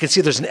 but you can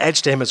see there's an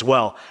edge to him as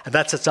well. And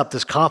that sets up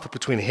this conflict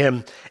between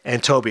him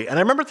and Toby. And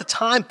I remember at the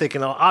time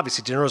thinking,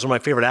 obviously, De Niro's one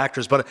of my favorite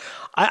actors, but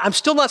I'm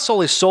still not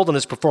solely sold on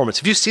his performance.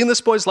 Have you seen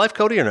This Boy's Life,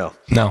 Cody, or no?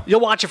 No.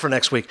 You'll watch it for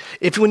next week.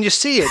 When you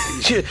see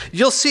it,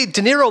 you'll see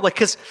De Niro,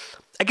 because,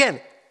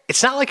 again,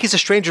 it's not like he's a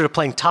stranger to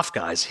playing tough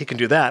guys. He can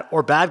do that,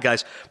 or bad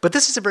guys. But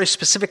this is a very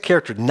specific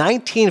character,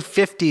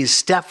 1950s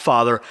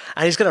stepfather,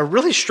 and he's got a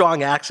really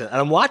strong accent. And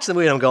I'm watching the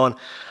movie and I'm going,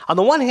 on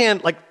the one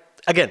hand, like,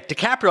 again,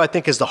 DiCaprio, I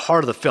think, is the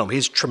heart of the film.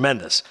 He's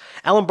tremendous.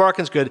 Ellen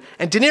Barkin's good.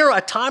 And De Niro,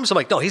 at times, I'm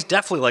like, no, he's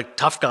definitely like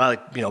tough guy,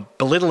 like,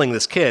 belittling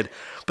this kid.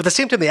 But at the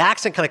same time, the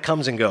accent kind of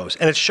comes and goes.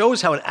 And it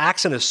shows how an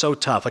accent is so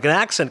tough. Like, an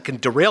accent can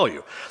derail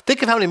you.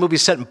 Think of how many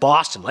movies set in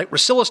Boston. Like,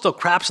 Russillo still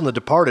craps on The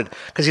Departed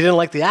because he didn't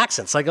like the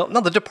accents. Like, no,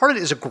 The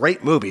Departed is a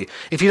great movie.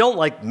 If you don't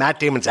like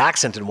Matt Damon's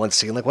accent in one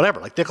scene, like, whatever.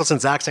 Like,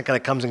 Nicholson's accent kind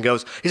of comes and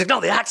goes. He's like, no,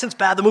 the accent's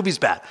bad, the movie's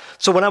bad.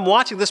 So when I'm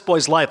watching This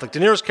Boy's Life, like, De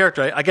Niro's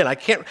character,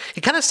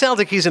 he kind of sounds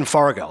like he's in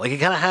Fargo. Like, he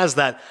kind of has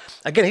that.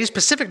 Again, he's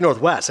Pacific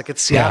Northwest, like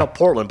it's Seattle,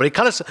 Portland, but he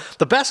kind of,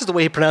 the best is the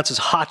way he pronounces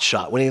hot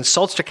shot. When he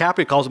insults DiCaprio,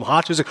 he calls him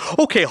hot shot. He's like,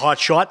 okay, hot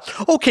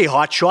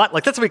shot.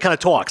 Like, that's how he kind of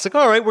talks. Like,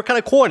 all right, we're kind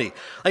of corny.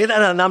 Like, no,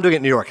 I'm doing it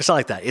in New York. It's not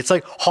like that. It's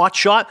like, hot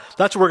shot.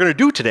 That's what we're going to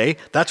do today.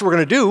 That's what we're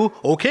going to do.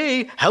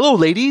 Okay. Hello,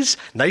 ladies.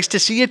 Nice to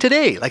see you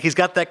today. Like, he's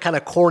got that kind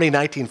of corny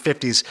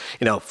 1950s,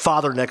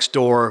 father next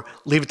door,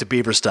 Leave It to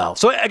Beaver style.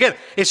 So again,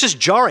 it's just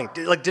jarring.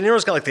 Like, De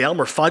Niro's got like the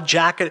Elmer Fudd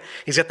jacket.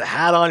 He's got the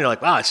hat on. You're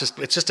like, wow, it's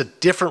just a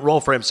different role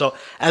for him. So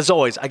as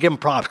always, I give him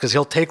props because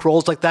he'll take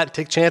roles like that and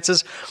take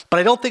chances,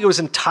 but I don't think it was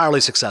entirely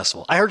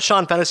successful. I heard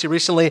Sean Fennessy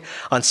recently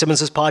on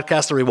Simmons'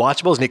 podcast, The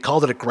Rewatchables, and he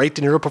called it a great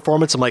De Niro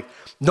performance. I'm like,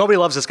 nobody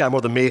loves this guy more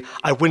than me.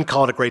 I wouldn't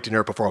call it a great De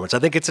Niro performance. I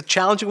think it's a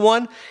challenging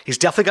one. He's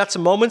definitely got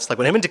some moments, like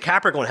when him and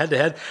DiCaprio are going head to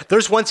head,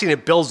 there's one scene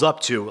it builds up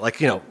to, like,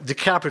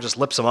 DiCaprio just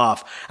lips him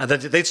off, and then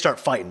they'd start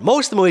fighting.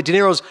 Most of the movie, De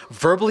Niro's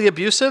verbally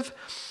abusive.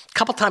 A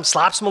couple times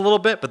slaps him a little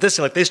bit, but this,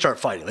 like, they start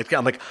fighting. Like,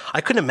 I'm like,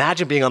 I couldn't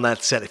imagine being on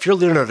that set. If you're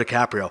Leonardo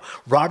DiCaprio,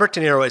 Robert De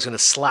Niro is going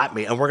to slap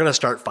me, and we're going to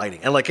start fighting.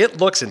 And, like, it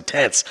looks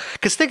intense.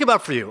 Because think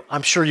about for you,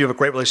 I'm sure you have a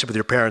great relationship with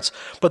your parents,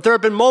 but there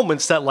have been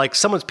moments that, like,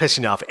 someone's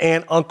pissing you off,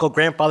 aunt, uncle,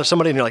 grandfather,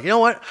 somebody, and you're like, you know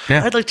what?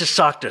 Yeah. I'd like to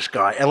sock this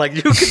guy. And, like,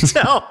 you can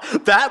tell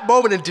that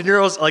moment in De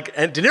Niro's, like,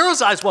 and De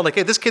Niro's eyes went, like,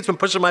 hey, this kid's been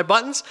pushing my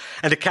buttons.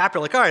 And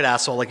DiCaprio, like, all right,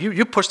 asshole, like,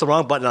 you pushed the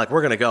wrong button, like,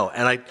 we're going to go.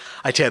 And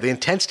I tell you, the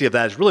intensity of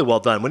that is really well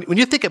done. When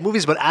you think of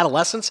movies about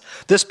adolescence,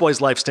 This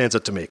Boy's Life stands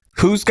up to me.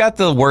 Who's got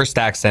the worst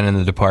accent in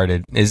The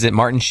Departed? Is it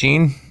Martin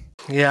Sheen?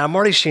 Yeah,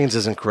 Marty Sheen's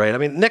isn't great. I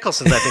mean,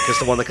 Nicholson's, I think, is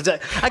the one that could.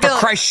 For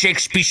Christ's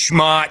sakes, be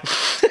smart.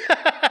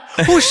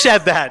 Who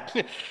said that?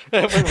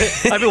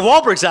 I mean,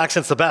 Wahlberg's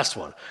accent's the best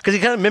one because he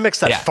kind of mimics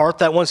that fart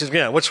that once. He's,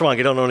 what's wrong?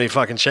 You don't know any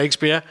fucking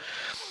Shakespeare?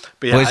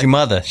 Yeah, where's your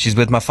mother? She's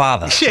with my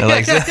father.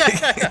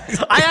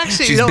 I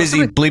actually, she's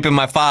busy bleeping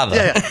my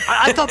father.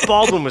 I thought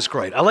Baldwin was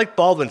great. I like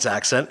Baldwin's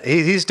accent.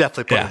 He's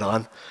definitely put it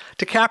on.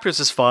 DiCaprio's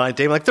is fine.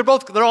 Damon, like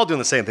they're all doing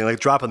the same thing, like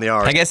dropping the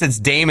R. I guess it's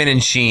Damon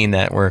and Sheen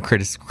that were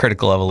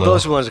critical of a little.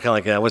 Those ones are kind of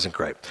like, yeah, it wasn't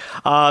great.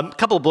 A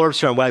couple of blurbs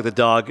here on Wag the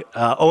Dog.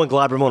 Owen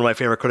Gladman, one of my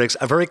favorite critics.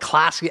 A very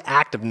classy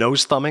act of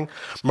nose thumbing.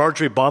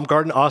 Marjorie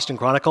Baumgarten, Austin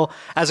Chronicle.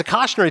 As a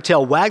cautionary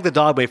tale, Wag the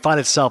Dog may find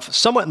itself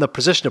somewhat in the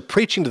position of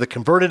preaching to the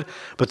converted,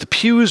 but the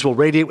pews will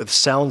radiate with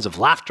sounds of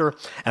laughter.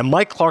 And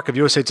Mike Clark of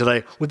USA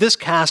Today, with this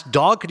cast,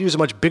 Dog could use a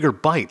much bigger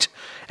bite.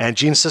 And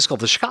Gene Siskel of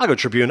the Chicago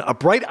Tribune, a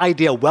bright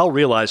idea well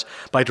realized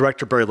by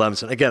director Barry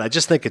Levinson. Again, I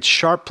just think it's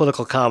sharp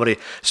political comedy,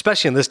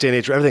 especially in this day and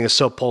age where everything is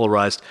so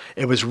polarized.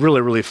 It was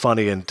really, really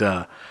funny and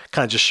kind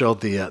of just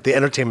showed the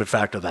entertainment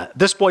factor of that.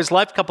 This Boy's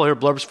Life, a couple here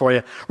blurbs for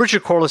you.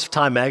 Richard Corliss of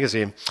Time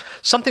Magazine.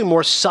 Something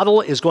more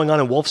subtle is going on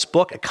in Wolf's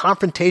book, a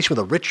confrontation with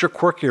a richer,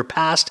 quirkier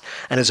past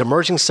and his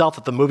emerging self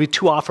that the movie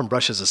too often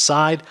brushes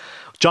aside.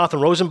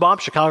 Jonathan Rosenbaum,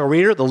 Chicago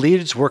Reader, the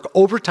leads work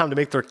overtime to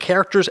make their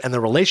characters and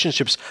their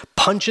relationships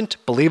pungent,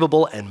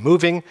 believable, and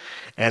moving.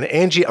 And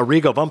Angie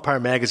Arrigo of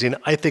Umpire Magazine,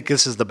 I think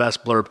this is the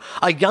best blurb.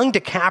 A young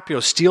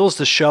DiCaprio steals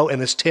the show in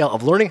this tale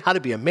of learning how to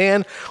be a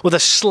man, with a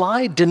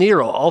sly De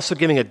Niro also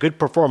giving a good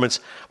performance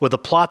with a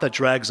plot that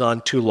drags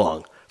on too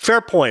long. Fair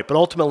point, but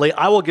ultimately,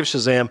 I will give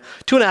Shazam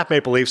 2.5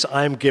 Maple Leafs.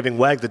 I'm giving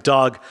Wag the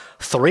Dog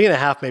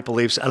 3.5 Maple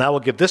Leafs, and I will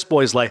give This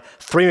Boy's Life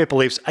 3 Maple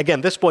Leafs.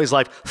 Again, This Boy's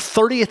Life,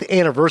 30th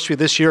anniversary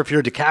this year. If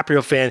you're a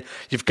DiCaprio fan,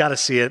 you've got to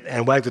see it,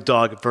 and Wag the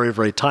Dog, very,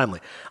 very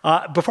timely.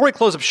 Before we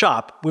close up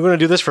shop, we're going to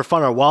do this for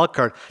fun, our wild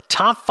card.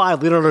 Top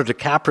 5 Leonardo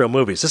DiCaprio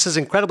movies. This is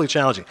incredibly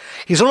challenging.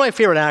 He's one of my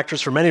favorite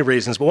actors for many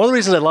reasons, but one of the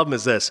reasons I love him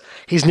is this.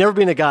 He's never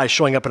been a guy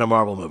showing up in a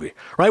Marvel movie,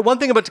 right? One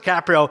thing about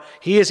DiCaprio,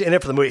 he is in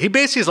it for the movie. He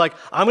basically is like,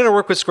 I'm going to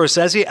work with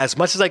Scorsese as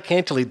much as I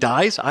can till he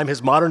dies. I'm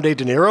his modern day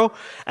De Niro,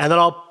 and then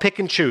I'll pick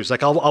and choose.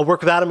 Like I'll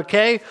work with Adam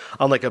McKay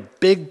on like a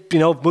big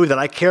movie that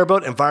I care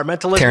about,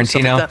 environmentalism.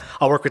 Tarantino. Like that.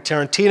 I'll work with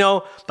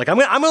Tarantino. Like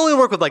I'm only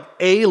work with like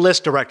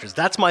A-list directors.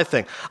 That's my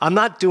thing. I'm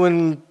not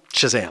doing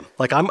Shazam.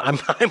 Like I'm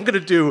going to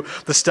do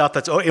the stuff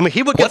that's. I mean,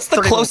 he would get. What's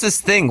the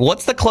closest thing?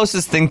 What's the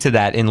closest thing to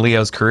that in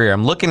Leo's career?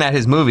 I'm looking at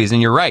his movies,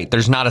 and you're right.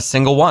 There's not a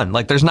single one.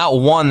 Like there's not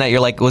one that you're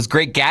like, was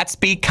Great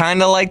Gatsby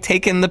kind of like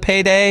taking the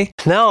payday?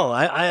 No,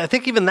 I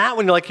think even that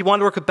one, you're like, you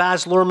want to work with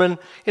Baz Luhrmann.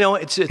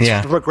 It's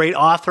a great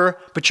author.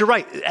 But you're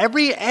right.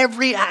 Every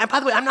and by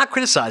the way, I'm not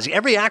criticizing.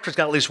 Every actor's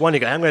got at least one. You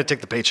go, I'm going to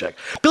take the paycheck.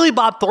 Billy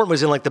Bob Thornton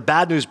was in like the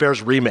Bad News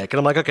Bears remake, and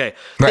I'm like, okay,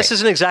 this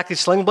isn't exactly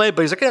Sling Blade,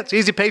 but he's like, yeah, it's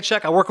easy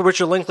paycheck. I work with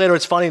Richard Linklater.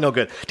 It's funny, no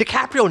good.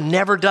 DiCaprio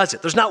never does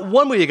it. There's not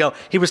one where you go,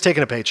 he was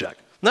taking a paycheck.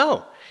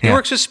 No. He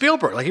works with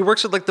Spielberg. Like he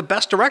works with like the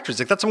best directors.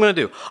 Like that's what I'm going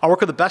to do. I'll work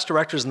with the best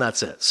directors and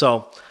that's it.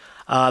 So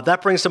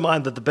that brings to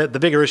mind the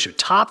bigger issue.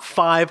 Top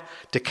 5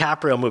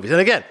 DiCaprio movies. And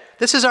again,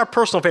 this is our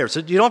personal favorite. So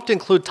you don't have to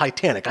include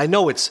Titanic. I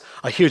know it's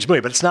a huge movie,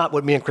 but it's not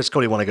what me and Chris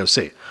Cody want to go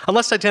see.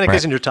 Unless Titanic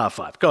is in your top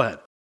 5. Go ahead.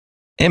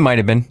 It might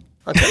have been.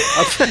 Okay.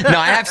 No,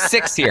 I have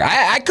 6 here.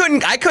 I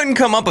couldn't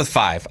come up with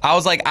 5. I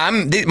was like,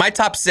 my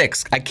top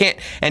 6. I can't,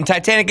 and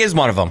Titanic is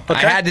one of them.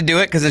 Okay. I had to do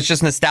it because it's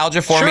just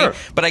nostalgia for me.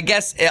 But I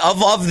guess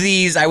of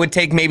these, I would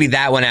take maybe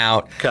that one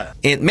out. Okay.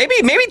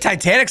 Maybe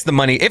Titanic's the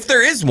money if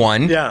there is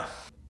one. Yeah.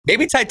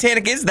 Maybe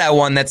Titanic is that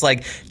one that's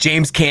like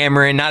James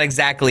Cameron, not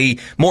exactly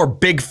more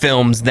big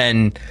films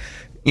than.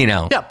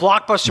 Yeah,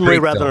 blockbuster movie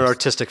rather than an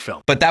artistic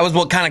film. But that was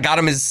what kind of got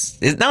him his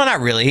no,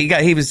 not really. He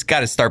got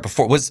his start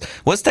before. Was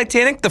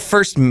Titanic the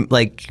first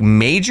like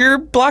major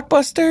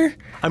blockbuster?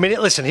 I mean,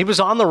 listen, he was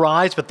on the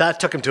rise, but that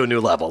took him to a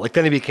new level. Like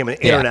then he became an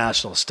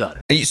international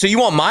stud. So you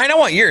want mine? I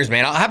want yours,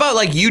 man. How about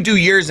like you do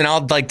yours and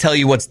I'll like tell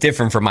you what's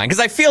different from mine? Because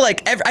I feel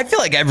like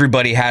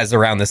everybody has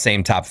around the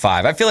same top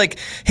 5. I feel like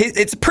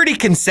it's pretty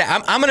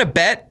consistent. I'm gonna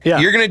bet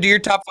you're gonna do your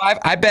top 5.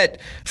 I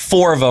bet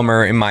 4 of them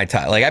are in my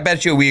top. Like I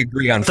bet you we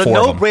agree on 4 of them.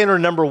 The no-brainer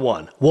number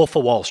 1, Wolf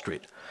of Wall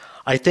Street.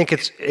 I think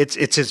it's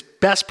his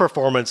best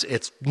performance.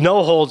 It's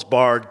no holds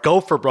barred, go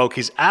for broke.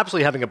 He's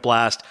absolutely having a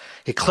blast.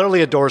 He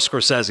clearly adores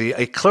Scorsese.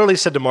 He clearly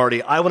said to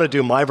Marty, I want to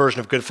do my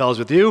version of Goodfellas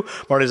with you.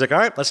 Marty's like, all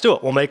right, let's do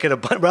it. We'll make it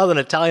rather than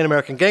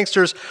Italian-American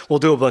gangsters, we'll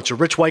do a bunch of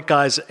rich white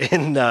guys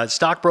in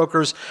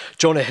stockbrokers.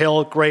 Jonah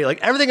Hill, great.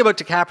 Like everything about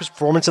DiCaprio's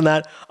performance in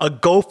that, a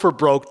go for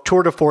broke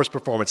tour de force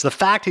performance. The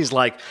fact he's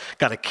like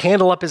got a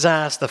candle up his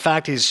ass, the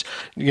fact he's,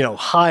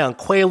 high on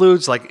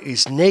Quaaludes, like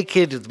he's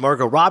naked with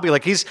Margot Robbie,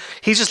 like he's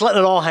just letting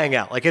it all hang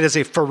out. Like it is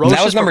a ferocious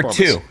That was number performance.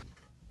 2.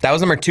 That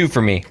was number 2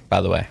 for me,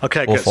 by the way.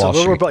 Okay, good. So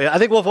I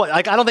think Wolf.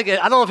 I don't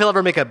know if he'll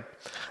ever make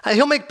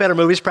he'll make better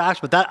movies, perhaps,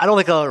 but I don't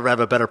think he'll ever have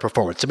a better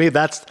performance. To me,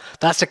 that's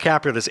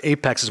DiCaprio at his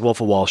apex is Wolf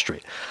of Wall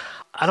Street.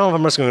 I don't know if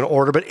I'm just going to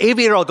order, but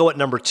Aviator, I'll go at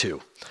number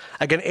 2.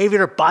 Again,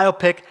 Aviator,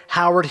 biopic,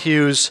 Howard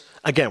Hughes.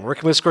 Again,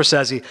 working with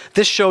Scorsese.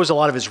 This shows a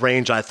lot of his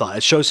range, I thought.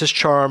 It shows his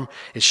charm.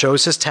 It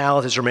shows his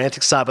talent, his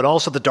romantic side, but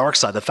also the dark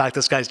side. The fact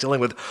this guy's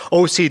dealing with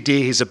OCD.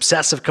 He's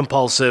obsessive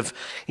compulsive.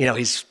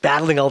 He's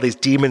battling all these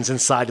demons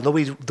inside. And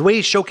the way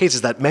he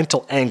showcases that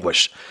mental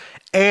anguish.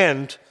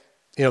 And,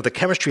 the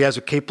chemistry he has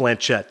with Cate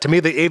Blanchett. To me,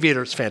 The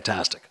Aviator is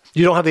fantastic.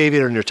 You don't have The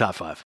Aviator in your top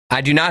 5.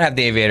 I do not have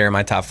The Aviator in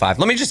my top 5.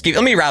 Let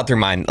me route through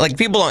mine. Like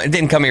people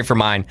didn't come here for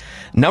mine.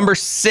 Number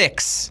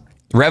 6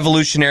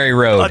 Revolutionary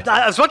Road.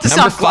 I was about to say,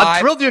 Number I'm 5.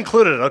 thrilled you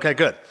included it. Okay,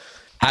 good.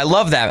 I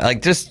love that.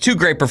 Like, just 2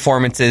 great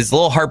performances. A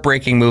little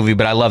heartbreaking movie,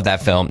 but I love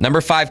that film.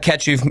 Number 5,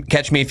 Catch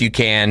Me If You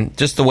Can.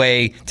 Just the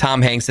way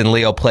Tom Hanks and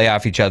Leo play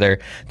off each other.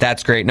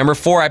 That's great. Number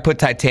 4, I put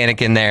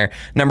Titanic in there.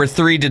 Number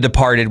 3, The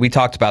Departed. We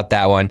talked about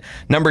that one.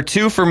 Number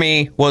 2 for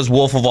me was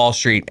Wolf of Wall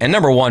Street. And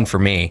number 1 for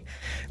me,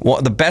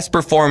 the best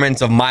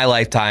performance of my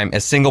lifetime, a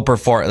single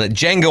performance,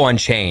 Django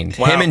Unchained.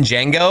 Wow. Him and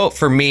Django,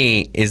 for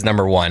me, is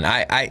number 1.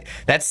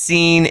 That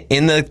scene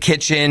in the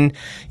kitchen,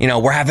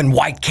 we're having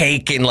white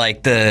cake and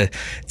like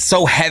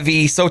so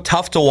heavy, so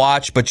tough to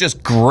watch, but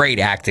just great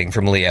acting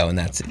from Leo in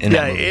that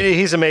movie.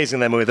 He's amazing in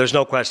that movie. There's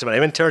no question about it.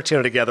 Him and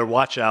Tarantino together,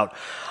 watch out.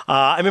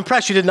 I'm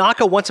impressed. You did not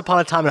go Once Upon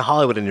a Time in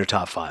Hollywood in your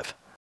top 5.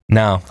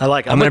 No. I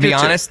like it. I'm going to be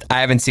honest, I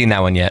haven't seen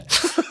that one yet.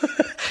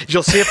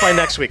 You'll see it by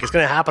next week. It's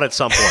going to happen at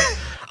some point.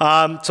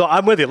 So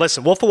I'm with you.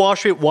 Listen, Wolf of Wall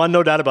Street, 1,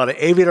 no doubt about it.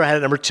 Aviator had it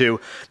number 2.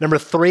 Number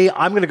 3,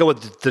 I'm going to go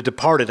with The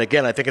Departed.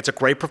 Again, I think it's a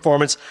great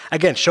performance.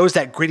 Again, shows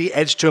that gritty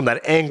edge to him,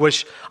 that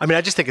anguish. I mean,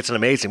 I just think it's an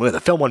amazing movie. The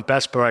film won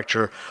Best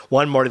Director,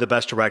 won Marty the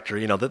Best Director.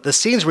 The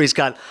scenes where he's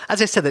got,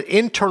 as I said, that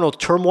internal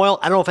turmoil.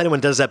 I don't know if anyone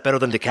does that better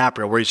than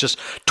DiCaprio, where he's just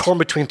torn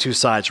between 2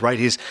 sides, right?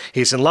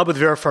 He's in love with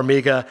Vera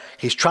Farmiga.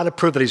 He's trying to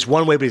prove that he's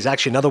one way, but he's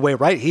actually another way,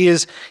 right? He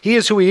is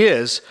who he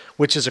is,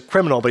 which is a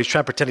criminal, but he's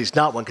trying to pretend he's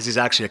not one because he's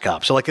actually a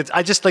cop. So,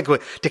 I just think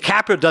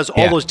DiCaprio does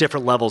all those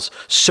different levels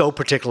so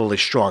particularly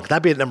strong.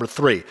 That'd be at number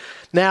 3.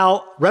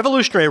 Now,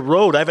 Revolutionary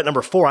Road, I have at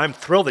number 4. I'm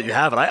thrilled that you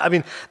have it. I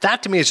mean,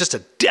 that to me is just a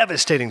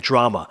devastating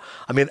drama.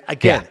 I mean,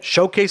 again,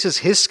 showcases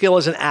his skill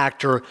as an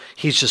actor.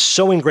 He's just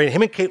so ingrained.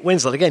 Him and Kate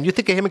Winslet. Again, you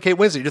think of him and Kate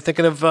Winslet, you're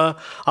thinking of,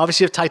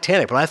 obviously, of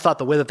Titanic. But I thought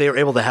the way that they were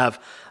able to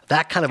have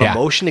that kind of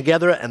emotion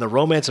together and the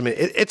romance, I mean,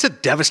 it's a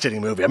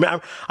devastating movie. I mean, I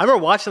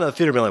remember watching it in the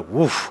theater and being like,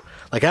 woof.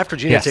 Like after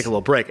Gina, take a little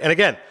break. And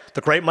again,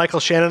 the great Michael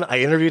Shannon, I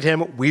interviewed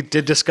him. We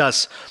did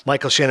discuss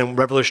Michael Shannon,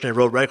 Revolutionary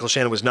Road. Michael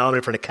Shannon was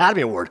nominated for an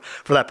Academy Award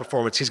for that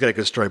performance. He's got a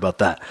good story about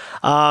that.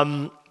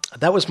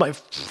 That was my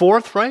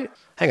 4th, right?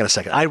 Hang on a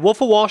second. I had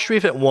Wolf of Wall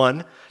Street at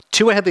 1.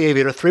 2, I had The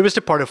Aviator. 3 was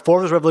Departed.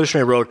 4 was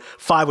Revolutionary Road.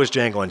 5 was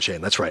Django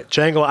Unchained. That's right.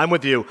 Django, I'm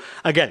with you.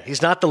 Again,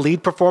 he's not the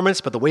lead performance,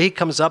 but the way he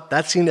comes up,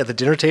 that scene at the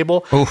dinner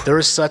table, there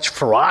is such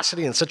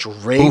ferocity and such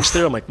rage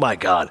there. I'm like, my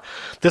God.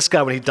 This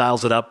guy, when he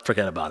dials it up,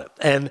 forget about it.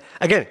 And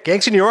again,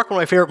 Gangs of New York, one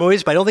of my favorite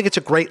movies, but I don't think it's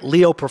a great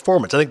Leo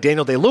performance. I think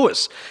Daniel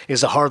Day-Lewis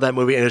is the heart of that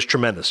movie and is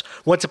tremendous.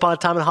 Once Upon a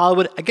Time in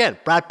Hollywood, again,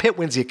 Brad Pitt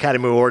wins the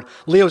Academy Award.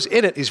 Leo's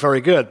in it. He's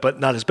very good,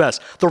 but not his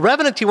best. The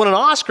Revenant, he won an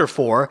Oscar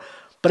for.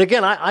 But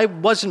again, I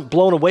wasn't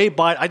blown away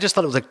by it. I just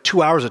thought it was like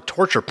 2 hours of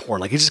torture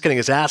porn. Like he's just getting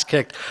his ass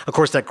kicked. Of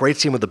course, that great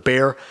scene with the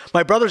bear.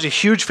 My brother's a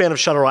huge fan of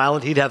Shutter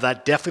Island. He'd have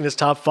that definitely in his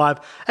top 5.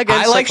 Again,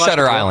 I like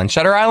Shutter Island.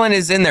 Shutter Island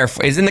is in there,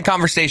 is in the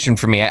conversation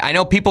for me. I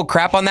know people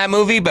crap on that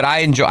movie, but I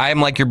am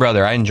like your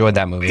brother. I enjoyed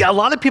that movie. Yeah, a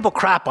lot of people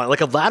crap on it.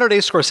 Like a latter-day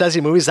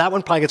Scorsese movies, that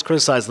one probably gets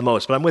criticized the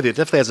most. But I'm with you. It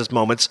definitely has its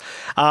moments.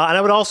 And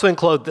I would also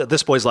include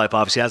This Boy's Life,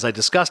 obviously. As I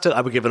discussed it, I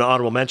would give it an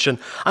honorable mention.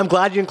 I'm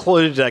glad you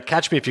included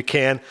Catch Me If You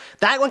Can.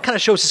 That one kind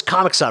of shows his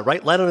comic side,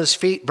 right? Let on his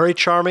feet, very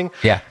charming.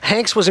 Yeah.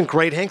 Hanks wasn't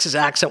great. Hanks'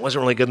 accent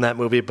wasn't really good in that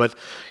movie, but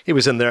he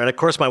was in there. And of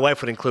course, my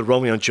wife would include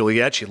Romeo and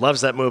Juliet. She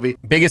loves that movie.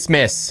 Biggest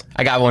miss.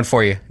 I got one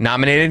for you.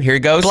 Nominated. Here he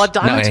goes. Blood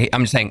Diamonds? No,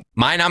 I'm just saying.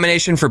 My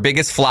nomination for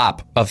biggest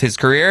flop of his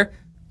career,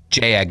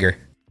 J. Edgar.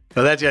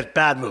 No, that's a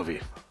bad movie.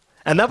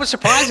 And that was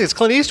surprising. It's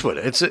Clint Eastwood.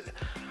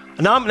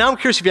 Now I'm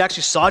curious if you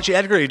actually saw J.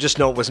 Edgar or you just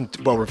know it wasn't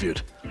well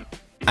reviewed.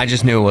 I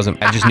just knew it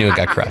wasn't. I just knew it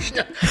got crushed.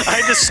 I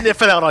had to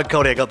sniff it out on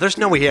Cody. I go, there's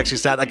no way he actually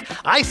sat. Like,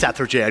 I sat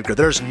through J. Edgar.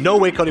 There's no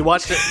way Cody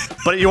watched it.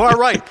 But you are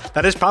right.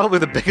 That is probably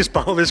the biggest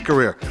bomb of his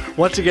career.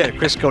 Once again,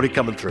 Chris Cody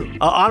coming through.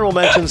 Honorable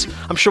mentions.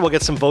 I'm sure we'll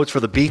get some votes for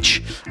The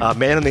Beach,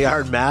 Man in the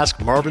Iron Mask,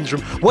 Marvin's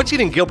Room. What's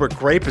Eating Gilbert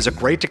Grape is a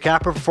great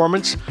DiCaprio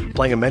performance.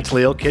 Playing a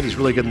mentally ill kid. He's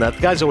really good in that.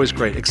 The guy's always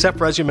great, except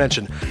for, as you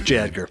mentioned, J.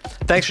 Edgar.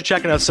 Thanks for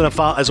checking out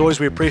Cinephile. As always,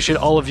 we appreciate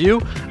all of you.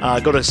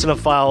 Go to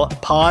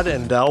Cinephile Pod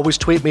and always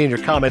tweet me in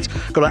your comments.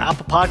 Go to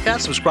Apple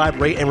Podcasts, subscribe,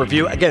 rate, and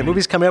review. Again,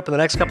 movies coming up in the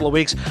next couple of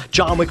weeks.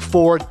 John Wick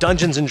 4,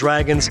 Dungeons &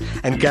 Dragons,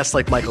 and guests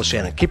like Michael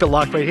Shannon. Keep it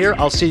locked right here.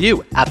 I'll see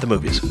you at the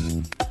movies.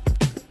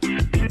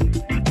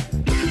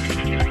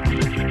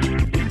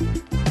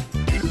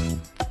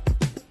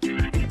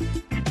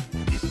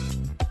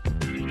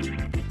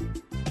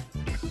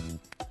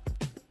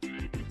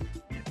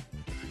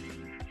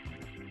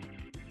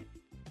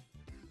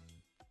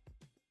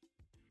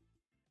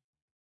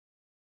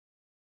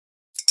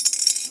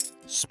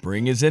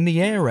 Spring is in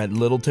the air at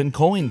Littleton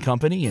Coin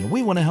Company, and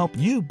we want to help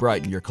you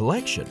brighten your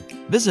collection.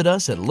 Visit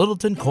us at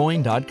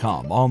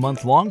littletoncoin.com all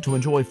month long to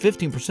enjoy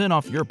 15%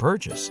 off your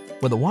purchase.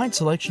 With a wide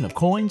selection of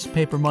coins,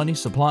 paper money,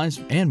 supplies,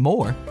 and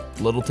more,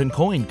 Littleton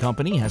Coin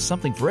Company has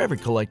something for every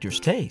collector's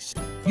taste.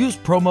 Use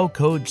promo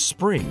code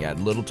SPRING at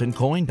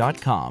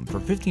littletoncoin.com for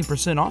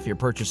 15% off your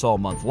purchase all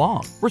month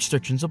long.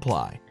 Restrictions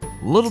apply.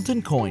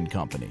 Littleton Coin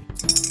Company.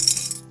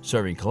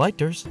 Serving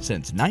collectors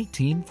since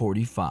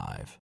 1945.